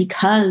experience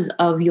because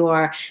of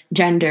your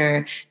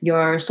gender,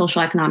 your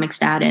social economic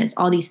status,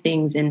 all these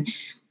things. And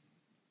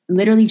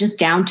literally just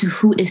down to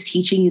who is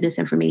teaching you this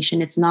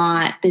information. It's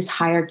not this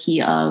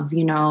hierarchy of,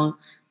 you know,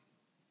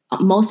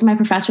 most of my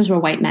professors were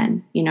white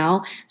men, you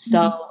know,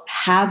 so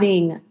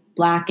having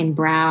Black and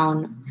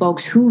Brown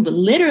folks who've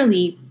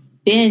literally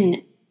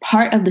been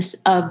part of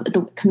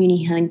the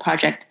Community Healing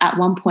Project at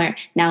one point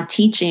now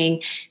teaching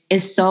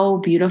is so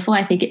beautiful.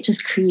 I think it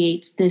just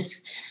creates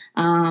this,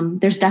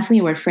 there's definitely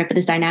a word for it, but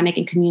this dynamic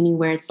in community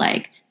where it's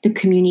like the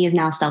community is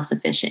now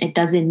self-sufficient. It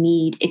doesn't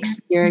need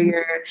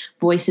exterior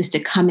voices to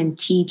come and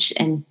teach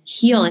and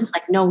heal. It's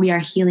like, no, we are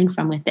healing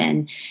from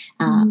within.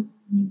 And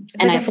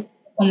like a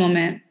full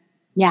moment.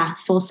 Yeah,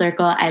 full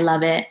circle. I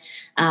love it.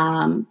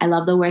 I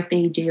love the work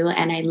they do,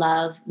 and I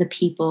love the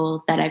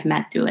people that I've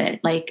met through it.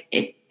 Like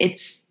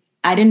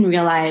I didn't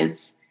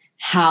realize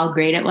how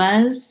great it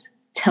was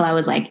till I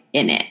was like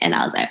in it, and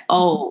I was like,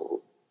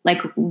 oh,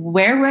 like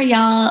where were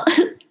y'all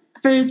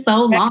for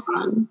so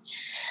long?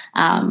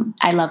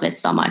 I love it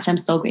so much. I'm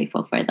so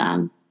grateful for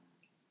them.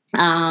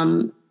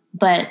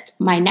 But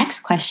my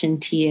next question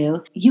to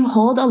you, you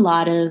hold a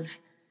lot of,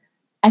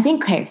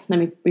 okay, let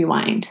me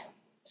rewind.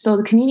 So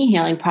the Community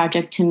Healing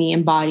Project to me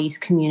embodies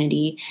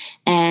community,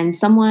 and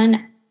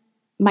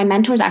my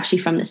mentor is actually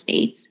from the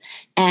States,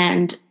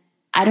 and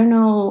I don't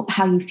know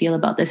how you feel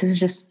about this. This is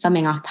just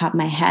something off the top of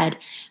my head.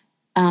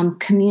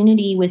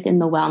 Community within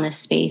the wellness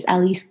space,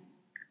 at least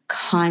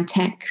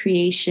content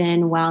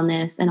creation,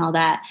 wellness, and all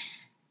that.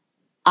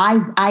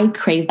 I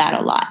crave that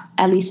a lot,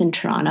 at least in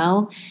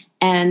Toronto.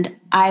 And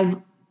I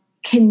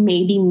can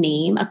maybe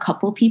name a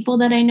couple people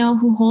that I know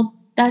who hold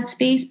that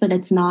space, but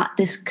it's not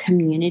this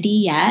community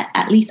yet.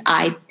 At least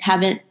I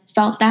haven't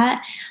felt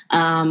that.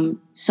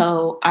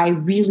 So I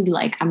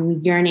really I'm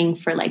yearning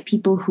for like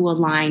people who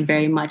align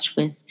very much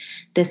with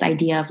this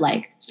idea of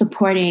like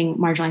supporting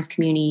marginalized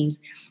communities,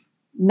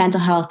 mental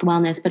health,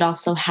 wellness, but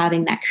also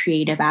having that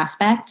creative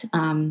aspect,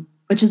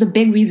 which is a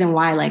big reason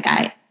why like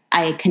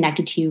I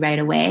connected to you right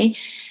away.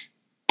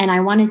 And I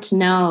wanted to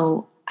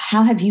know,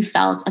 how have you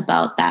felt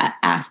about that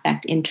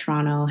aspect in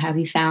Toronto? Have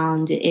you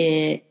found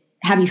it?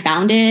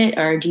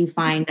 Or do you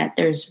find that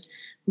there's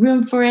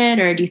room for it?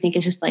 Or do you think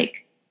it's just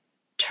like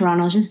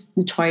Toronto is just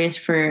notorious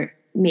for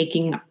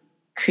making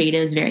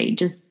creatives very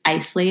just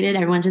isolated?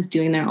 Everyone's just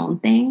doing their own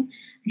thing.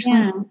 I just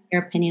want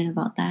your opinion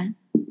about that.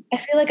 I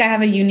feel like I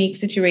have a unique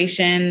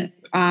situation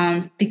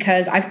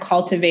because I've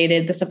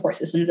cultivated the support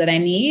systems that I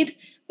need,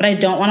 but I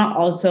don't want to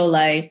also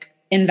like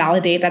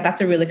invalidate that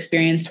that's a real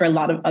experience for a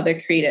lot of other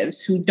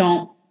creatives who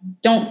don't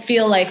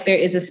feel like there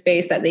is a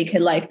space that they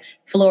could like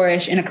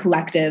flourish in a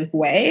collective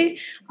way.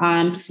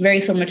 It's very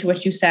similar to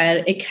what you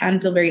said. It can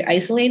feel very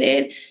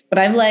isolated, but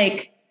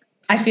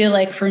I feel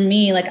like for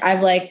me, like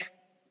I've like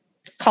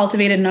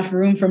cultivated enough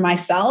room for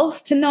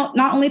myself to not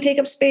only take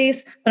up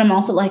space, but I'm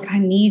also like, I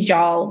need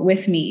y'all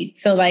with me.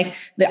 So like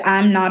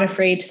I'm not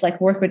afraid to like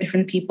work with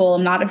different people.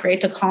 I'm not afraid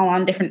to call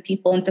on different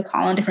people and to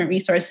call on different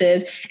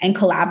resources and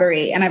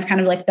collaborate. And I've kind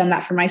of like done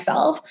that for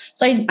myself.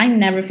 So I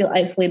never feel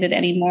isolated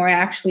anymore. I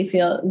actually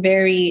feel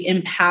very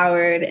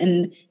empowered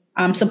and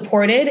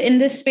supported in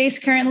this space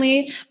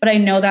currently. But I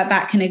know that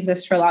that can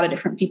exist for a lot of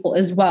different people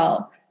as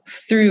well,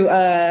 through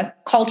a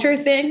culture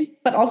thing,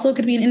 but also it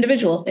could be an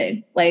individual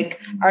thing. Like,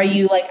 are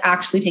you like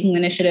actually taking the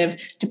initiative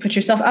to put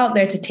yourself out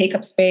there, to take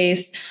up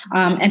space,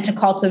 and to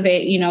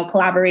cultivate,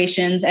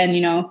 collaborations and,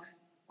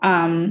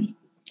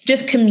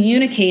 just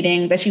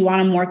communicating that you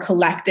want a more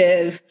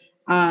collective,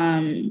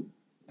 a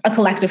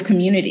collective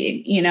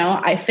community.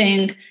 I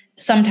think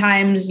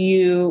sometimes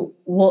you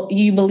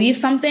believe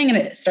something and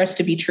it starts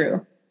to be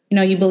true.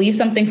 You believe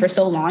something for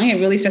so long, it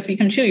really starts to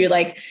become true. You're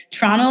like,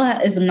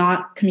 Toronto is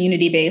not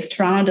community-based.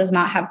 Toronto does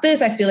not have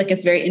this. I feel like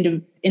it's very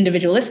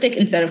individualistic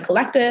instead of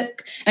collective.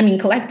 Then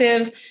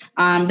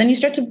you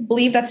start to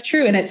believe that's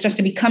true and it starts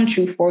to become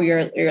true for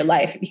your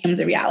life. It becomes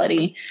a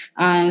reality.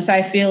 So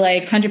I feel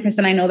like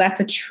 100% I know that's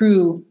a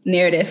true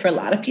narrative for a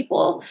lot of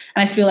people.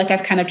 And I feel like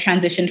I've kind of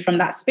transitioned from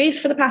that space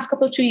for the past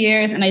couple of 2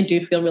 years. And I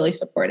do feel really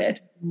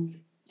supported.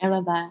 I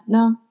love that.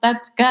 No,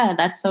 that's good.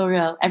 That's so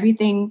real.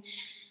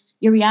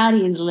 Your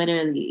reality is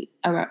literally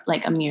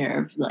like a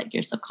mirror of like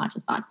your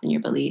subconscious thoughts and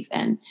your belief.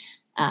 And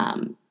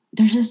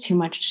there's just too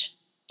much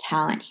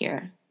talent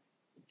here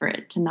for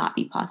it to not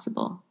be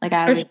possible. Like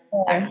I've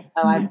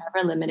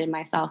never limited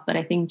myself, but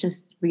I think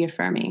just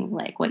reaffirming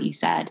like what you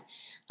said,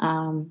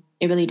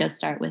 it really does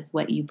start with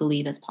what you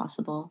believe is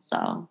possible.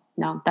 So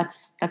no,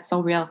 that's so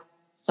real.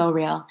 So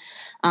real.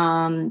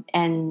 And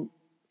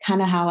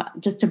kind of how,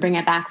 just to bring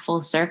it back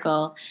full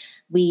circle,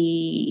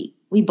 we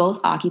both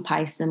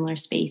occupy similar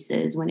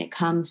spaces when it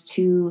comes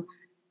to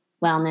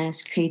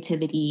wellness,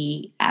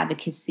 creativity,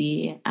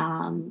 advocacy,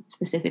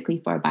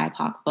 specifically for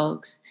BIPOC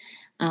folks.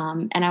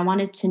 And I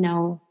wanted to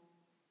know,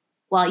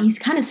 well, you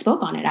kind of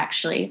spoke on it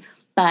actually,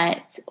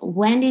 but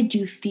when did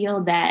you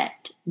feel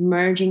that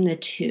merging the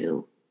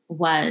two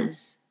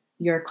was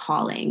your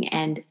calling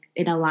and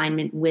in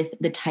alignment with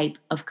the type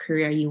of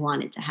career you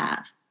wanted to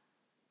have?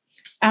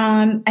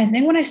 I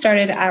think when I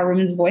started Our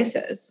Women's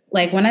Voices,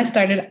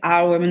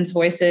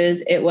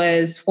 it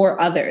was for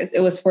others.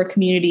 It was for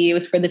community. It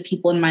was for the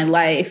people in my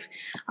life.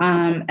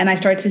 And I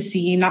started to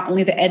see not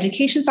only the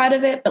education side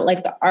of it, but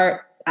like the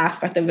art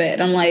aspect of it.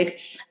 I'm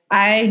like,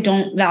 I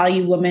don't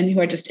value women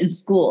who are just in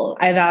school.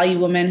 I value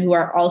women who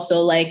are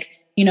also like,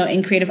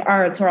 in creative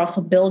arts, who are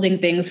also building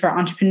things for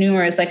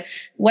entrepreneurs. Like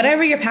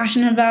whatever you're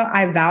passionate about,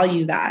 I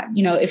value that.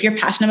 If you're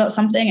passionate about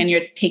something and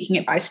you're taking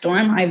it by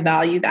storm, I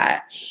value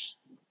that.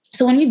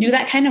 So when you do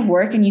that kind of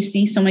work and you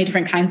see so many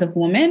different kinds of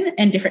women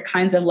and different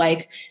kinds of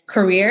like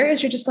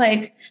careers, you're just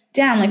like,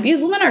 damn, like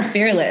these women are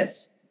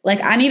fearless.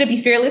 Like I need to be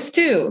fearless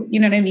too. You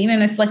know what I mean?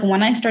 And it's like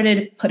when I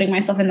started putting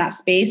myself in that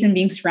space and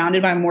being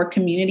surrounded by more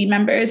community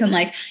members and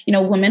like,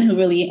 women who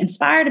really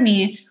inspired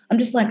me, I'm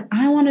just like,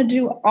 I want to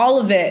do all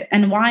of it.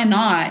 And why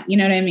not? You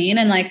know what I mean?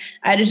 And like,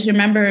 I just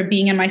remember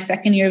being in my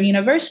second year of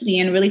university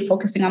and really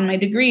focusing on my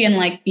degree and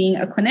like being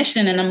a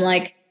clinician. And I'm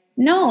like,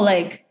 no,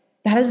 like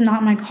that is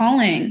not my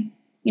calling.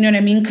 You know what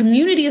I mean?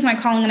 Community is my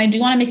calling and I do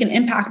want to make an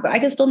impact, but I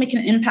can still make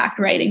an impact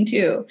writing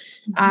too.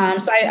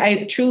 So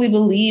I truly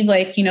believe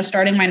like,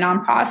 starting my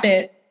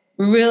nonprofit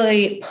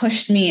really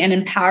pushed me and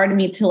empowered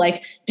me to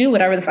like do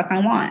whatever the fuck I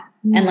want.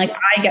 And like,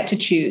 I get to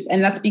choose.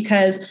 And that's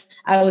because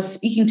I was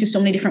speaking to so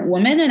many different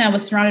women and I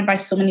was surrounded by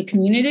so many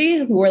community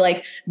who were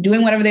like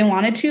doing whatever they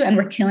wanted to and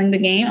were killing the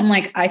game. I'm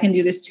like, I can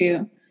do this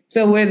too.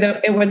 So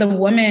it were the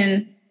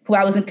women who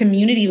I was in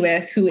community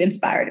with who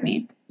inspired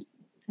me.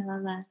 I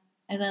love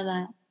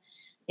that.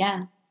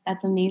 Yeah,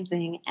 that's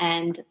amazing.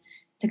 And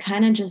to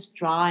kind of just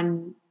draw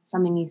on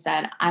something you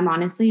said, I'm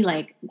honestly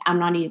like, I'm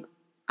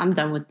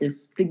done with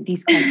this.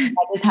 These questions.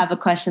 I just have a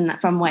question that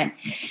from what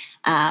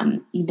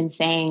you've been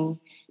saying.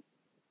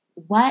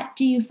 What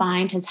do you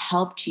find has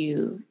helped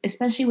you,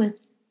 especially with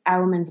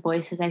Our Women's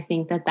Voices? I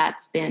think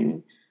that's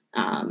been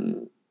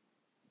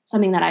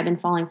something that I've been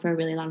following for a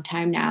really long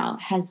time now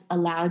has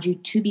allowed you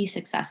to be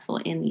successful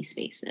in these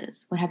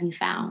spaces? What have you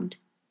found?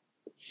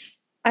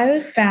 I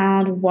have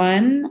found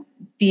one,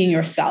 being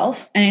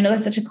yourself. And I know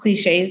that's such a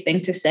cliche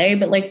thing to say,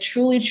 but like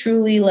truly,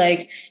 truly,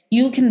 like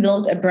you can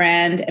build a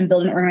brand and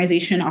build an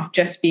organization off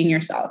just being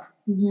yourself.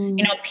 Mm-hmm.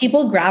 You know,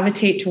 people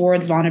gravitate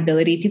towards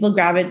vulnerability. People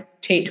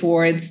gravitate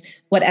towards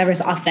whatever's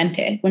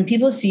authentic. When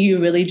people see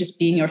you really just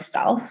being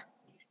yourself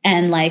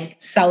and like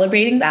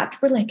celebrating that,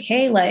 we're like,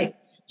 hey, like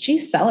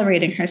she's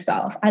celebrating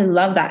herself. I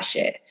love that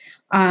shit.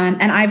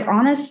 And I've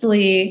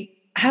honestly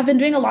have been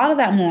doing a lot of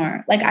that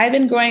more. Like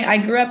I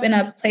grew up in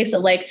a place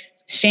of like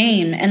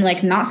shame and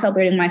like not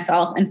celebrating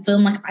myself and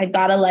feeling like I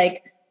gotta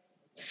like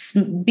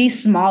be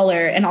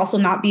smaller and also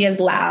not be as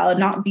loud,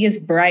 not be as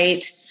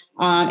bright,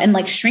 and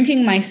like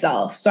shrinking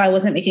myself. So I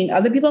wasn't making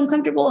other people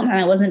uncomfortable and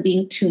I wasn't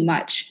being too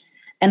much.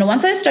 And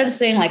once I started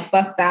saying like,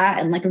 fuck that,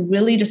 and like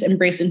really just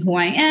embracing who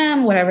I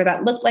am, whatever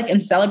that looked like,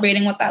 and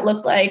celebrating what that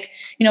looked like,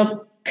 you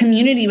know,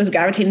 community was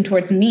gravitating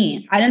towards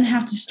me. I didn't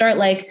have to start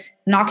like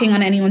knocking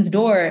on anyone's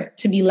door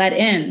to be let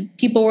in.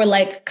 People were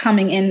like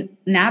coming in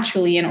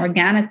naturally and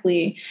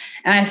organically.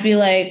 And I feel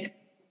like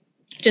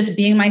just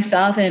being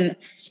myself and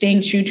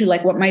staying true to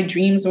like what my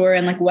dreams were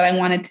and like what I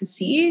wanted to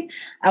see,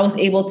 I was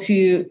able to,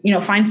 you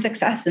know, find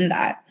success in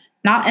that.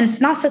 And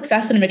it's not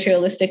success in a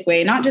materialistic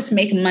way, not just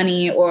make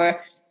money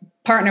or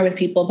partner with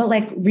people, but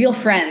like real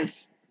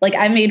friends. Like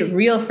I made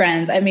real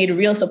friends, I made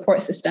real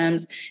support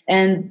systems,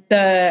 and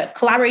the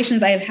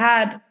collaborations I've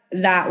had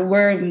that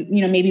were,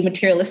 you know, maybe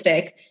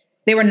materialistic,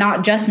 they were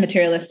not just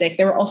materialistic,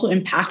 they were also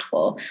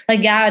impactful.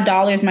 Like, yeah,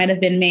 dollars might have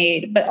been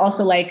made, but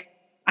also like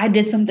I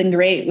did something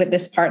great with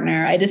this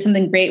partner. I did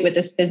something great with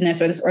this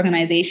business or this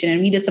organization,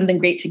 and we did something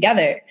great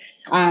together.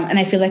 And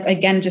I feel like,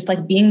 again, just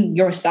like being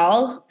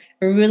yourself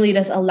really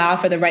does allow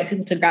for the right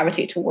people to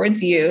gravitate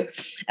towards you.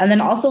 And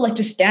then also like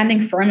just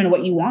standing firm in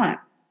what you want.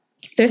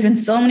 There's been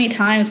so many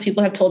times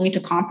people have told me to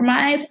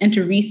compromise and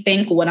to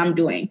rethink what I'm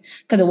doing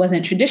because it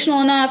wasn't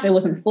traditional enough. It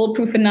wasn't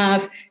foolproof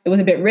enough. It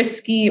was a bit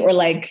risky, or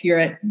like you're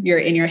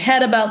in your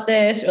head about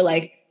this, or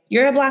like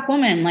you're a Black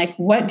woman. Like,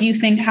 what do you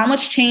think? How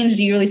much change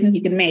do you really think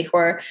you can make?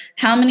 Or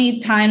how many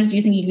times do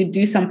you think you could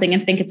do something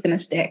and think it's going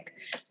to stick?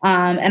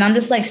 And I'm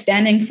just like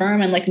standing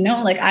firm and like,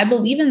 no, like I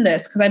believe in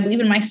this because I believe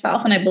in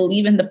myself and I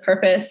believe in the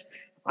purpose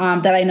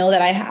that I know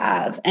that I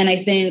have. And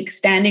I think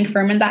standing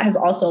firm in that has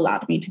also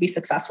allowed me to be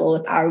successful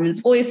with Our Women's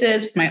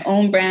Voices, with my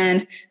own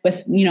brand,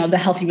 with, you know, the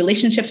healthy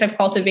relationships I've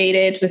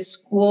cultivated, with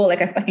school.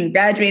 Like I fucking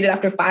graduated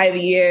after 5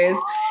 years,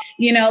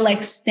 you know,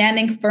 like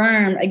standing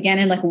firm again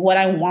in like what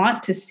I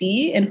want to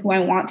see and who I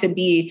want to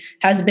be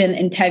has been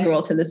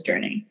integral to this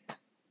journey.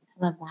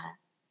 I love that.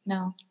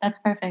 No, that's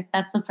perfect.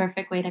 That's the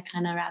perfect way to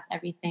kind of wrap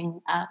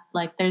everything up.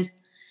 Like there's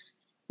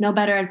no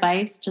better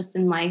advice just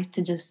in life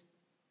to just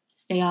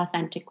stay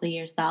authentically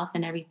yourself,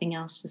 and everything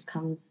else just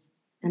comes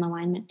in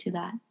alignment to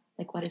that.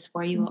 Like what is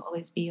for you will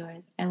always be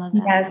yours. I love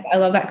that. Yes, I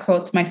love that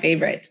quote. It's my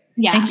favorite.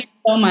 Yeah. Thank you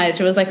so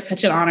much. It was like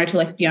such an honor to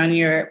like be on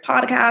your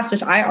podcast,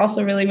 which I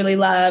also really, really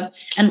love,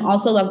 and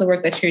also love the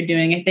work that you're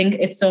doing. I think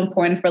it's so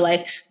important for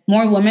like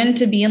more women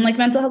to be in like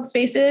mental health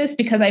spaces,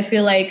 because I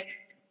feel like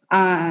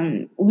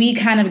we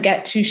kind of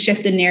get to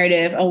shift the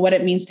narrative of what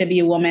it means to be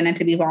a woman and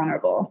to be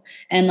vulnerable,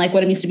 and like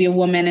what it means to be a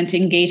woman and to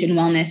engage in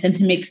wellness and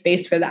to make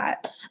space for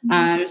that.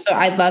 So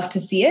I'd love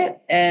to see it,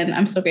 and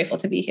I'm so grateful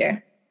to be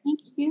here. Thank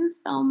you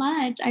so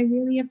much. I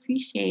really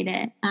appreciate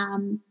it.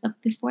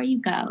 But before you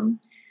go,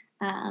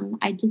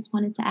 I just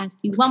wanted to ask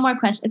you one more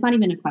question. It's not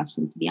even a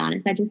question, to be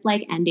honest. I just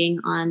like ending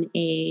on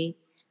a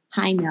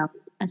high note,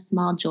 a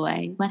small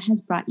joy. What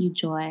has brought you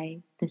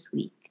joy this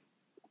week?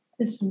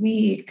 This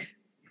week,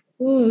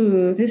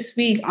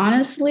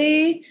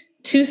 honestly,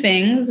 2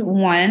 things.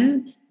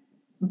 One,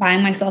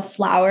 buying myself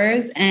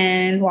flowers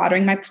and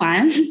watering my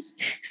plants,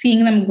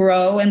 seeing them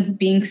grow and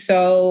being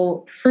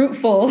so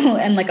fruitful.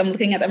 And like, I'm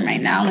looking at them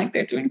right now, like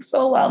they're doing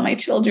so well. My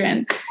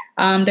children,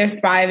 they're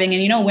thriving.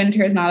 And, you know,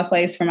 winter is not a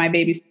place for my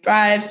babies to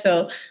thrive.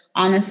 So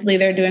honestly,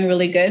 they're doing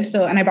really good.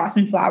 So, and I bought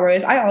some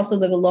flowers. I also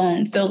live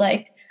alone. So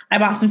like, I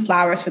bought some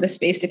flowers for the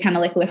space to kind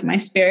of like lift my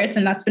spirits,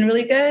 and that's been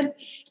really good. And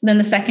then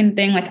the second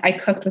thing, like I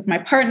cooked with my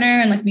partner,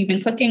 and like we've been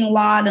cooking a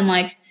lot, and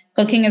like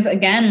cooking is,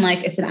 again,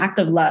 like it's an act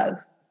of love.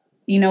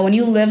 You know, when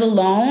you live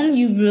alone,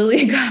 you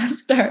really got to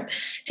start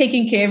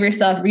taking care of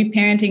yourself,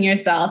 reparenting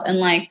yourself. And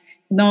like,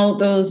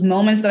 those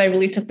moments that I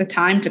really took the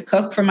time to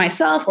cook for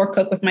myself or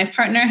cook with my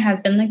partner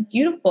have been like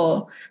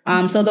beautiful.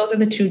 So those are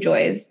the 2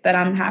 joys that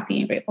I'm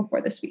happy and grateful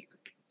for this week.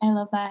 I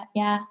love that.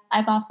 Yeah.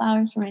 I bought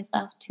flowers for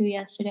myself too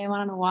yesterday. I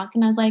went on a walk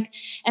and I was like,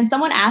 and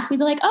someone asked me,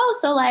 they're like, oh,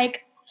 so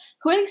like,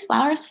 who are these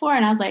flowers for?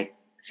 And I was like,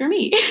 for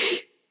me.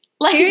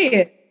 Like,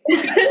 period.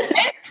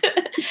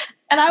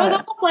 And I was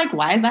almost like,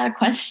 why is that a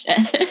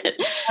question?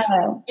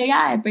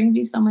 Yeah, it brings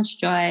me so much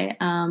joy.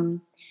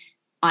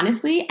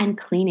 Honestly, and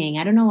cleaning.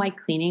 I don't know why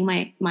cleaning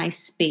my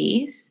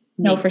space.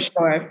 No, for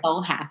sure.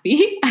 So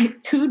happy.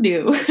 Who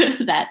knew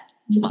that?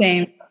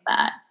 Same.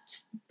 That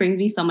brings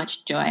me so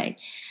much joy.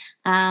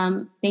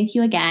 Thank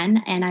you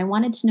again. And I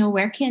wanted to know,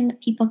 where can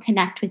people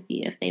connect with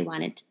you if they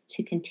wanted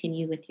to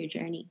continue with your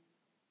journey?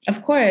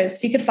 Of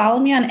course, you could follow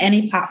me on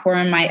any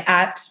platform. My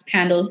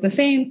 @handle is the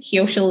same,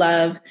 Keosha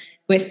Love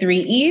with 3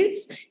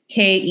 E's,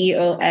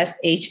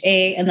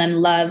 KEOSHA, and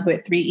then love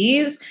with 3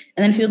 E's.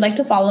 And then if you'd like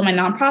to follow my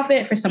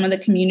nonprofit for some of the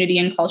community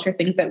and culture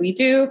things that we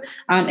do,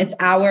 it's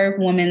Our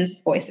Women's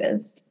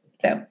Voices.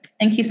 So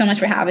thank you so much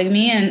for having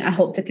me, and I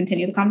hope to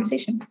continue the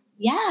conversation.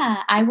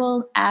 Yeah, I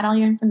will add all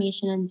your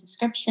information in the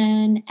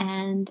description,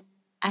 and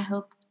I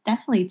hope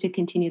definitely to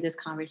continue this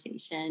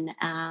conversation.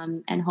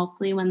 And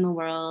hopefully when the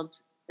world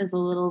is a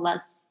little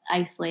less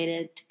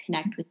isolated, to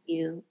connect with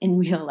you in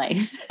real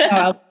life. Oh,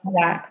 I'll do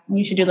that.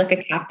 You should do like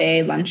a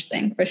cafe lunch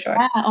thing for sure.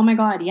 Yeah, oh my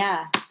God,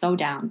 yeah, so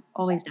down.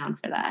 Always down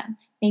for that.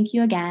 Thank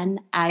you again.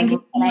 Thank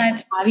you so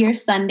much. Have your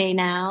Sunday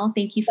now.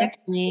 Thank you for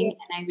coming,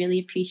 and I really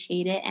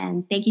appreciate it.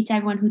 And thank you to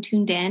everyone who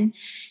tuned in.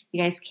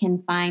 You guys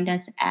can find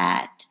us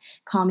at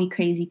Call Me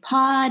Crazy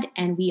Pod,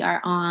 and we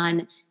are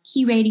on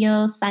Key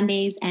Radio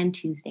Sundays and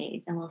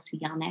Tuesdays. And we'll see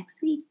y'all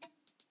next week.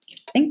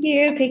 Thank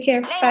you. Take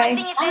care. Bye.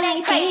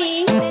 Bye.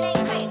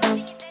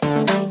 Thanks.